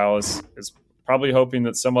that's why Dallas is probably hoping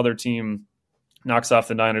that some other team knocks off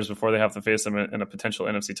the Niners before they have to face them in a potential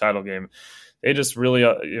NFC title game. They just really,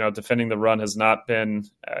 defending the run has not been,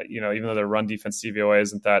 even though their run defense DVOA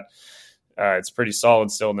isn't that, it's pretty solid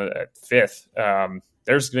still at 5th.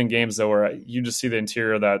 There's been games though where you just see the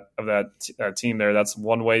interior of that team there. That's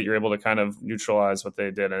one way you're able to kind of neutralize what they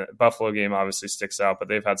did. And Buffalo game obviously sticks out, but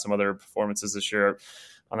they've had some other performances this year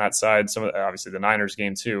on that side. Obviously the Niners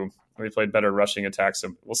game too. They played better rushing attacks.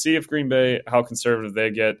 So we'll see if Green Bay, how conservative they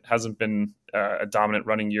get. Hasn't been a dominant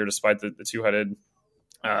running year despite the two-headed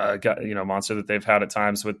monster that they've had at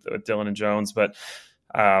times with Dillon and Jones. But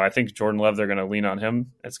I think Jordan Love, they're going to lean on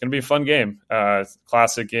him. It's going to be a fun game.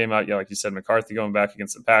 Classic game out. Yeah, like you said, McCarthy going back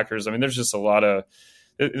against the Packers. I mean, there's just a lot of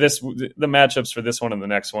the matchups for this one and the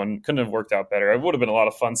next one couldn't have worked out better. It would have been a lot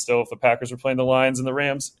of fun still if the Packers were playing the Lions and the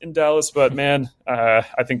Rams in Dallas. But man, I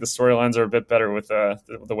think the storylines are a bit better with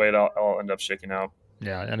the way it all ended up shaking out.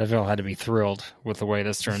 Yeah, NFL had to be thrilled with the way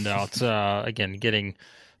this turned out. Again, getting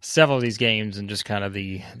several of these games and just kind of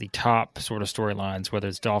the top sort of storylines, whether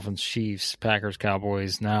it's Dolphins, Chiefs, Packers,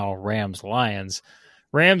 Cowboys, now Rams, Lions.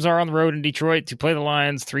 Rams are on the road in Detroit to play the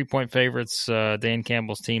Lions, 3-point favorites. Dan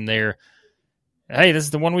Campbell's team there. Hey, this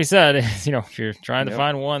is the one we said. If you're trying to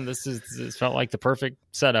find one, this felt like the perfect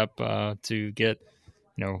setup to get,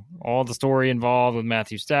 all the story involved with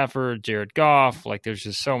Matthew Stafford, Jared Goff. Like, there's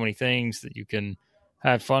just so many things that you can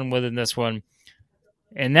have fun with in this one.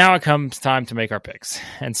 And now it comes time to make our picks.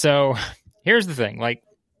 And so here's the thing. Like,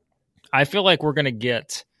 I feel like we're going to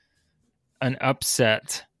get an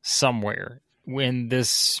upset somewhere when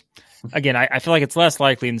this, again, I feel like it's less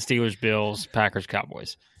likely than Steelers, Bills, Packers,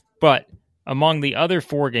 Cowboys. But among the other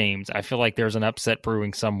 4 games, I feel like there's an upset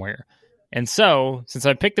brewing somewhere. And so, since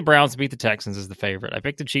I picked the Browns to beat the Texans as the favorite, I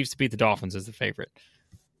picked the Chiefs to beat the Dolphins as the favorite.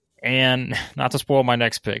 And not to spoil my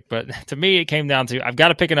next pick, but to me, it came down to I've got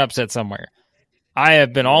to pick an upset somewhere. I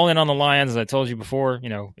have been all in on the Lions, as I told you before.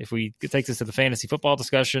 If we take this to the fantasy football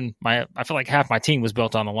discussion, I feel like half my team was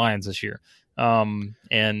built on the Lions this year,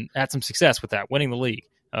 and had some success with that, winning the league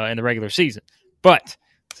in the regular season. But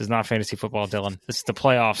this is not fantasy football, Dylan. This is the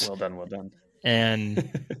playoffs. Well done.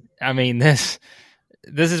 And I mean, this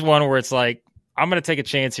is one where it's like, I'm going to take a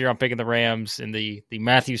chance here on picking the Rams in the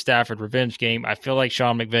Matthew Stafford revenge game. I feel like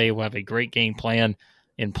Sean McVay will have a great game plan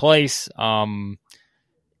in place.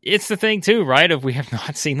 It's the thing too, right? If we have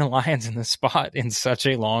not seen the Lions in this spot in such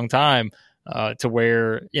a long time, to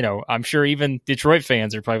where, I'm sure even Detroit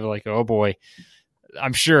fans are probably like, oh boy,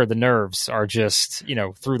 I'm sure the nerves are just,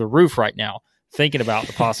 through the roof right now, thinking about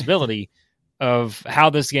the possibility of how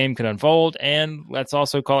this game could unfold. And let's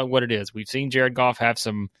also call it what it is. We've seen Jared Goff have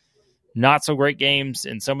some not so great games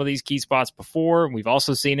in some of these key spots before. We've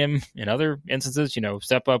also seen him in other instances,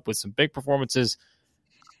 step up with some big performances.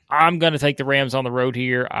 I'm going to take the Rams on the road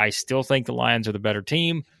here. I still think the Lions are the better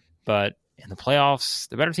team, but in the playoffs,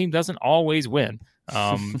 the better team doesn't always win.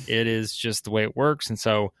 It is just the way it works. And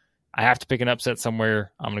so I have to pick an upset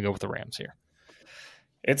somewhere. I'm going to go with the Rams here.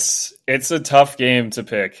 It's a tough game to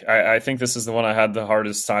pick. I think this is the one I had the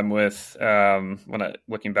hardest time with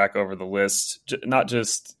looking back over the list. Not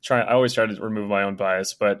just I always try to remove my own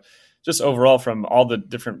bias, but just overall from all the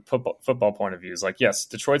different football point of views. Like, yes,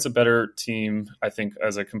 Detroit's a better team, I think,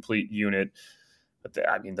 as a complete unit. But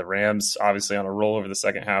the Rams obviously on a roll over the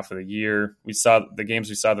second half of the year. We saw the games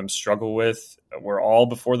we saw them struggle with were all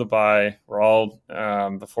before the bye. We're all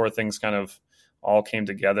before things kind of all came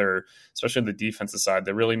together, especially on the defensive side.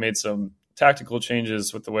 They really made some tactical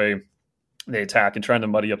changes with the way they attack and trying to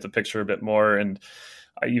muddy up the picture a bit more. And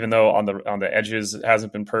even though on the edges it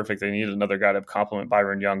hasn't been perfect, they needed another guy to complement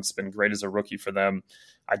Byron Young. It's been great as a rookie for them.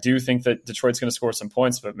 I do think that Detroit's going to score some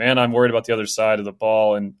points, but man, I'm worried about the other side of the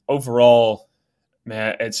ball. And overall,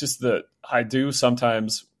 man, it's just I do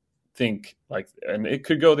sometimes think and it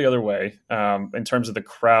could go the other way in terms of the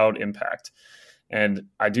crowd impact. And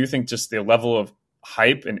I do think just the level of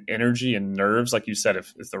hype and energy and nerves, like you said,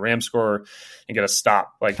 if the Rams score and get a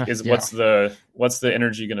stop, what's the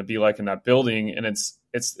energy going to be like in that building? And it's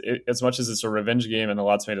as much as it's a revenge game and a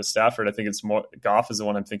lot's made of Stafford, I think it's more Goff is the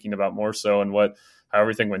one I'm thinking about more so, and how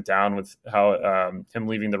everything went down with how him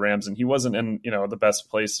leaving the Rams, and he wasn't in the best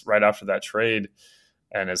place right after that trade,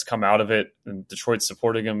 and has come out of it. And Detroit's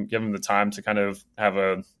supporting him, give him the time to kind of have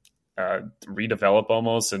a redevelop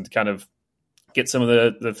almost, and kind of get some of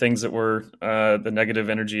the things that were the negative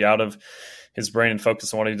energy out of his brain and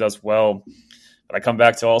focus on what he does well. But I come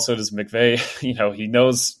back to also, does McVay, he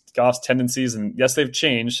knows Goff's tendencies, and yes, they've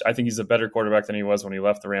changed. I think he's a better quarterback than he was when he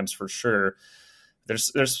left the Rams for sure.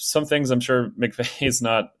 There's some things I'm sure McVay is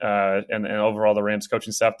not, and overall the Rams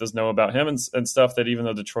coaching staff does know about him and stuff that even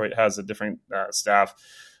though Detroit has a different staff,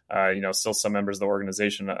 still some members of the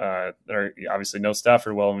organization that are obviously know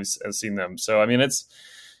Stafford well and we've seen them. So, I mean, it's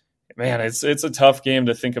a tough game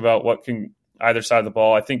to think about what can either side of the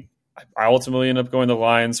ball. I think I ultimately end up going the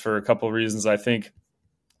Lions for a couple of reasons. I think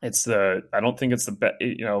I don't think it's the best.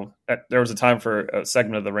 There was a time for a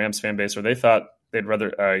segment of the Rams fan base where they thought they'd rather,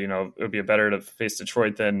 it would be better to face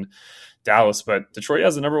Detroit than Dallas, but Detroit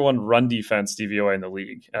has the number one run defense DVOA in the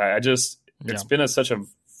league. It's been such a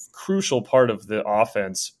crucial part of the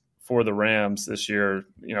offense for the Rams this year,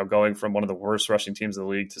 going from one of the worst rushing teams in the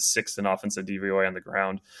league to sixth in offensive DVOA on the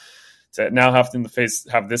ground. To now have this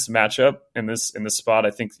matchup in this spot,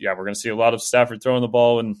 I think, we're going to see a lot of Stafford throwing the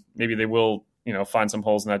ball, and maybe they will, find some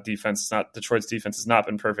holes in that defense. Detroit's defense has not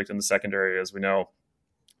been perfect in the secondary, as we know.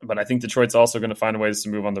 But I think Detroit's also going to find ways to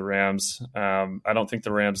move on the Rams. I don't think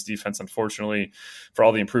the Rams defense, unfortunately, for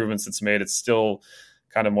all the improvements it's made, it's still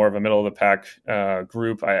kind of more of a middle of the pack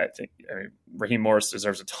group. I think Raheem Morris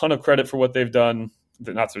deserves a ton of credit for what they've done.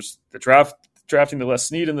 Not just the drafting that Les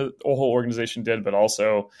Snead and the whole organization did, but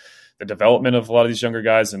also the development of a lot of these younger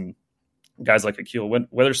guys and guys like Akil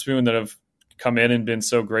Witherspoon that have come in and been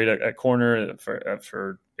so great at corner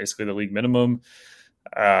for basically the league minimum.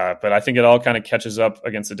 But I think it all kind of catches up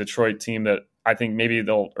against a Detroit team that I think maybe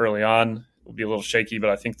they'll early on will be a little shaky, but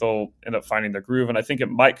I think they'll end up finding their groove. And I think it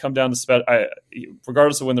might come down to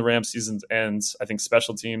regardless of when the Rams season ends, I think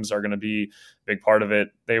special teams are going to be a big part of it.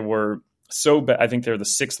 They were so bad. I think they're the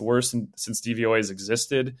sixth worst since DVOA has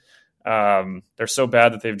existed. They're so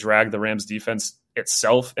bad that they've dragged the Rams defense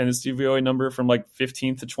itself and its DVOA number from like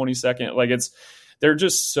 15th to 22nd. Like they're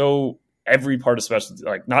just so every part of special,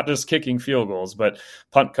 like not just kicking field goals, but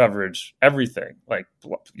punt coverage, everything. Like,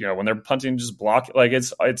 when they're punting, just block. Like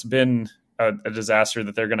it's been a disaster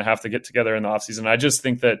that they're going to have to get together in the offseason. I just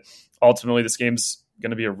think that ultimately this game's going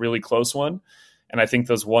to be a really close one. And I think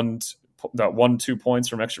those 1-2 points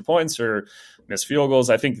from extra points or missed field goals,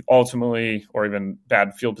 I think ultimately, or even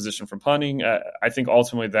bad field position from punting, I think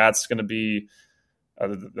ultimately that's going to be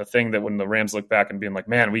the thing that when the Rams look back and being like,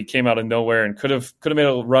 man, we came out of nowhere and could have made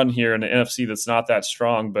a run here in the NFC that's not that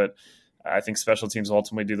strong, but I think special teams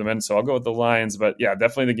ultimately do them in. So I'll go with the Lions, but yeah,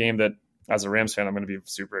 definitely the game that as a Rams fan, I'm going to be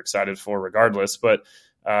super excited for regardless. But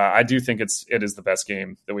I do think it is the best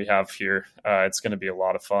game that we have here. It's going to be a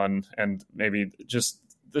lot of fun, and maybe just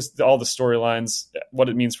all the storylines, what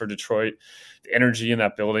it means for Detroit, the energy in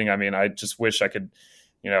that building. I mean, I just wish I could,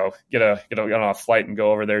 get on a flight and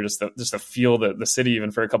go over there just to feel the city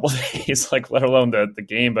even for a couple of days, like let alone the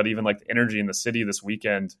game, but even like the energy in the city this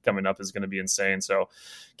weekend coming up is going to be insane. So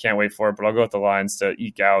can't wait for it, but I'll go with the Lions to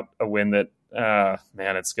eke out a win that,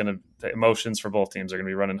 the emotions for both teams are going to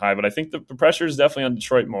be running high, but I think the pressure is definitely on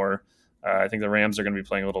Detroit more. I think the Rams are going to be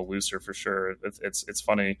playing a little looser for sure. It's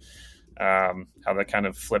funny how that kind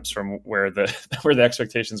of flips from where the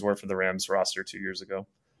expectations were for the Rams roster 2 years ago.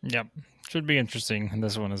 Yep. Should be interesting in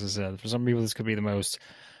this one, as I said. For some people, this could be the most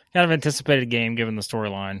kind of anticipated game given the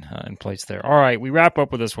storyline in place there. All right, we wrap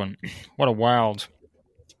up with this one. What a wild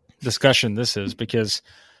discussion this is because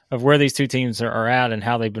of where these two teams are at and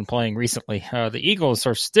how they've been playing recently. The Eagles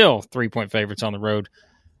are still 3-point favorites on the road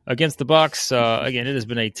against the Bucs. Again, it has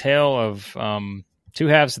been a tale of two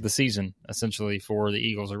halves of the season, essentially, for the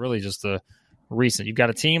Eagles. Are really just the recent. You've got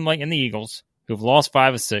a team like in the Eagles who have lost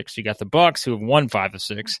 5 of 6. You got the Bucs who have won 5 of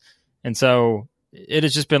 6. And so it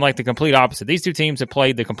has just been like the complete opposite. These two teams have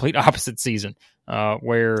played the complete opposite season,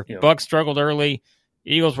 where Bucs struggled early,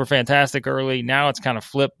 Eagles were fantastic early. Now it's kind of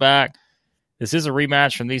flipped back. This is a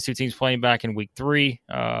rematch from these two teams playing back in week 3.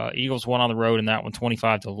 Eagles won on the road in that one,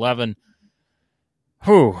 25-11.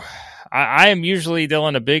 I am usually,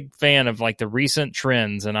 Dylan, a big fan of like the recent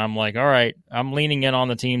trends, and I'm like, all right, I'm leaning in on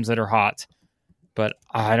the teams that are hot. But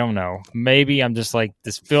I don't know. Maybe I'm just like,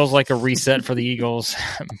 this feels like a reset for the Eagles.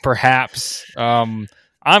 Perhaps. I'm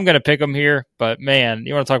going to pick them here. But, man,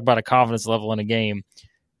 you want to talk about a confidence level in a game.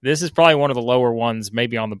 This is probably one of the lower ones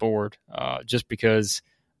maybe on the board just because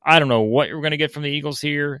I don't know what you're going to get from the Eagles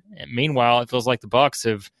here. And meanwhile, it feels like the Bucs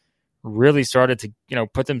have really started to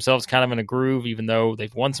put themselves kind of in a groove, even though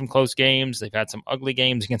they've won some close games. They've had some ugly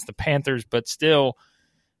games against the Panthers. But still,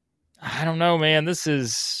 I don't know, man. This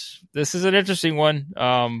is an interesting one, but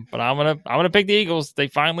I'm gonna pick the Eagles. They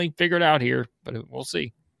finally figured it out here, but we'll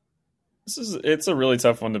see. It's a really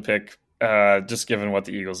tough one to pick, just given what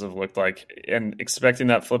the Eagles have looked like, and expecting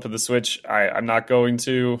that flip of the switch. I'm not going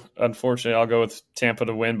to. Unfortunately, I'll go with Tampa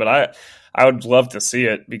to win, but I would love to see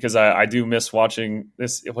it because I do miss watching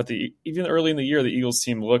this. Even early in the year, the Eagles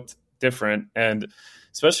team looked different, and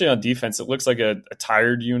especially on defense, it looks like a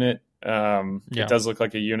tired unit. It does look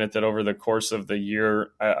like a unit that over the course of the year,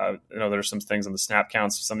 there's some things on the snap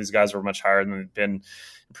counts. Some of these guys were much higher than they've been in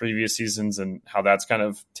previous seasons, and how that's kind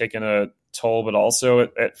of taken a toll. But also,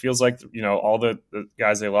 it feels like all the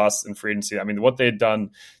guys they lost in free agency. I mean, what they had done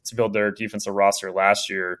to build their defensive roster last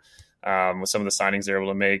year, with some of the signings they're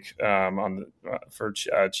able to make for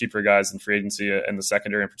cheaper guys in free agency and the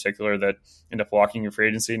secondary in particular that end up walking in free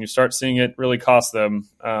agency, and you start seeing it really cost them.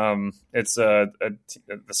 It's the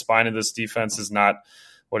spine of this defense is not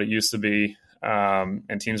what it used to be,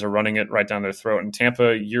 and teams are running it right down their throat. And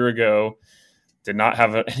Tampa a year ago did not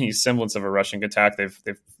have any semblance of a rushing attack.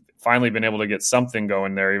 They've finally been able to get something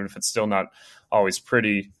going there, even if it's still not always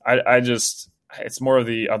pretty. It's more of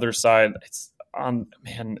the other side.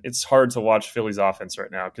 It's hard to watch Philly's offense right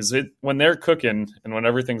now because when they're cooking and when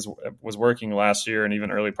everything was working last year and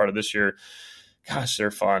even early part of this year, gosh,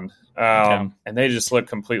 they're fun. And they just look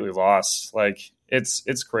completely lost. Like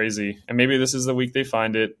it's crazy. And maybe this is the week they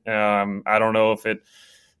find it. I don't know if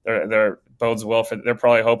they're bodes well for. They're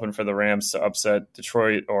probably hoping for the Rams to upset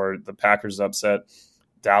Detroit or the Packers to upset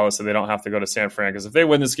Dallas, so they don't have to go to San Fran. Because if they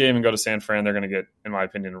win this game and go to San Fran, they're going to get, in my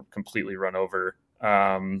opinion, completely run over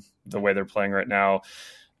the way they're playing right now.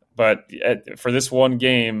 But for this one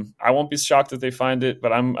game, I won't be shocked if they find it.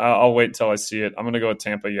 But I'll wait until I see it. I'm going to go with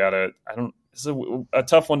Tampa. It's a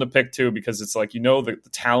tough one to pick too, because it's like the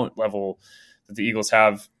talent level that the Eagles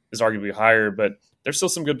have is arguably higher, but there's still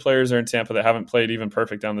some good players there in Tampa that haven't played even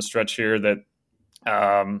perfect down the stretch here. That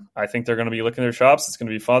I think they're going to be licking their chops. It's going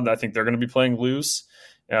to be fun. I think they're going to be playing loose.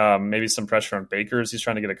 Maybe some pressure on Baker as he's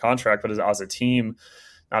trying to get a contract, but as a team,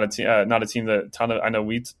 not a team that I know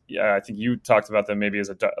I think you talked about them maybe as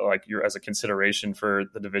a consideration for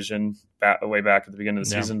the division way back at the beginning of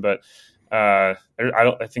the season, but I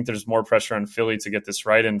think there's more pressure on Philly to get this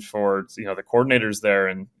right, and for the coordinators there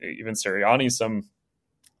and even Sirianni, some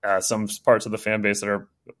parts of the fan base that are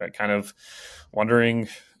kind of wondering,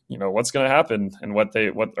 what's going to happen and what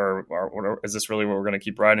is this really what we're going to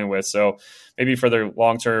keep riding with? So maybe for their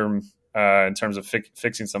long term, in terms of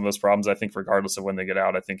fixing some of those problems, I think regardless of when they get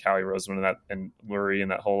out, I think Howie Roseman and Lurie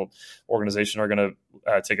and that whole organization are going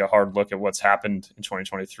to take a hard look at what's happened in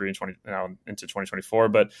 2023 and now into 2024.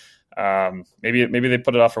 But maybe they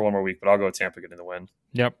put it off for one more week. But I'll go with Tampa getting the win.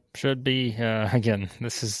 Yep, should be. Again,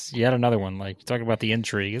 this is yet another one. Like talking about the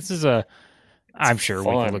intrigue. This is I'm sure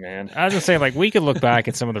fun, we could look. Man. I was just saying, like we could look back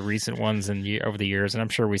at some of the recent ones over the years, and I'm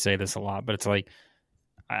sure we say this a lot, but it's like.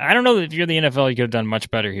 I don't know if you're the NFL, you could have done much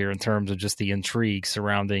better here in terms of just the intrigue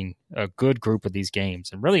surrounding a good group of these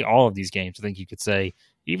games, and really all of these games. I think you could say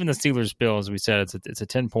even the Steelers-Bills, as we said, it's a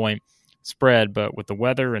 10-point spread, but with the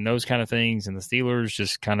weather and those kind of things, and the Steelers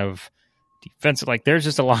just kind of defensive, like there's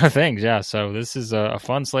just a lot of things. Yeah, so this is a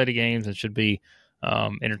fun slate of games. It should be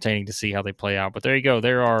entertaining to see how they play out. But there you go.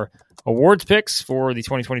 There are awards picks for the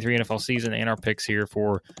 2023 NFL season and our picks here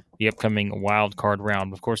for the upcoming wild card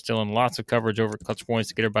round. Of course, still in lots of coverage over at Clutch Points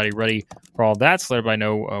to get everybody ready for all that, so let everybody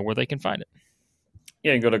know where they can find it.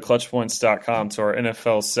 Yeah, go to clutchpoints.com to our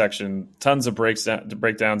NFL section. Tons of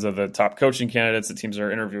breakdowns of the top coaching candidates the teams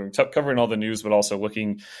are interviewing, covering all the news, but also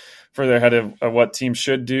looking further ahead of what teams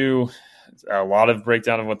should do. A lot of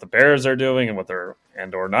breakdown of what the Bears are doing and what they're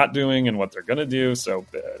or not doing and what they're going to do. So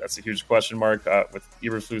that's a huge question mark with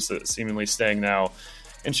Eberflus seemingly staying now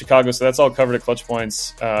in Chicago. So that's all covered at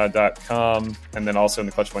clutchpoints.com. And then also in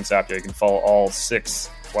the Clutch Points app, you can follow all 6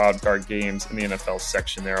 wildcard games in the NFL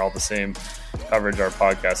section there. All the same coverage, our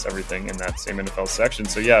podcast, everything in that same NFL section.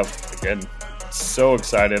 So yeah, again, so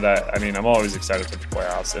excited. I'm always excited for the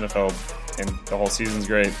playoffs. NFL and the whole season's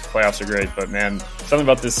great. Playoffs are great, but man, something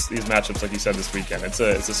about these matchups, like you said, this weekend, it's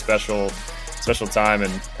a special time,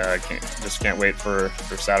 and can't wait for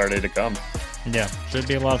Saturday to come. Yeah, should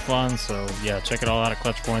be a lot of fun. So yeah, check it all out at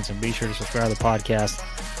Clutch Points, and be sure to subscribe to the podcast.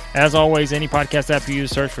 As always, any podcast app you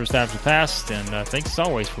use, search for Establish the Past. And thanks as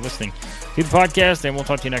always for listening to the podcast, and we'll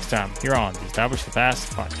talk to you next time here on the Establish the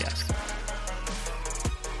Past podcast.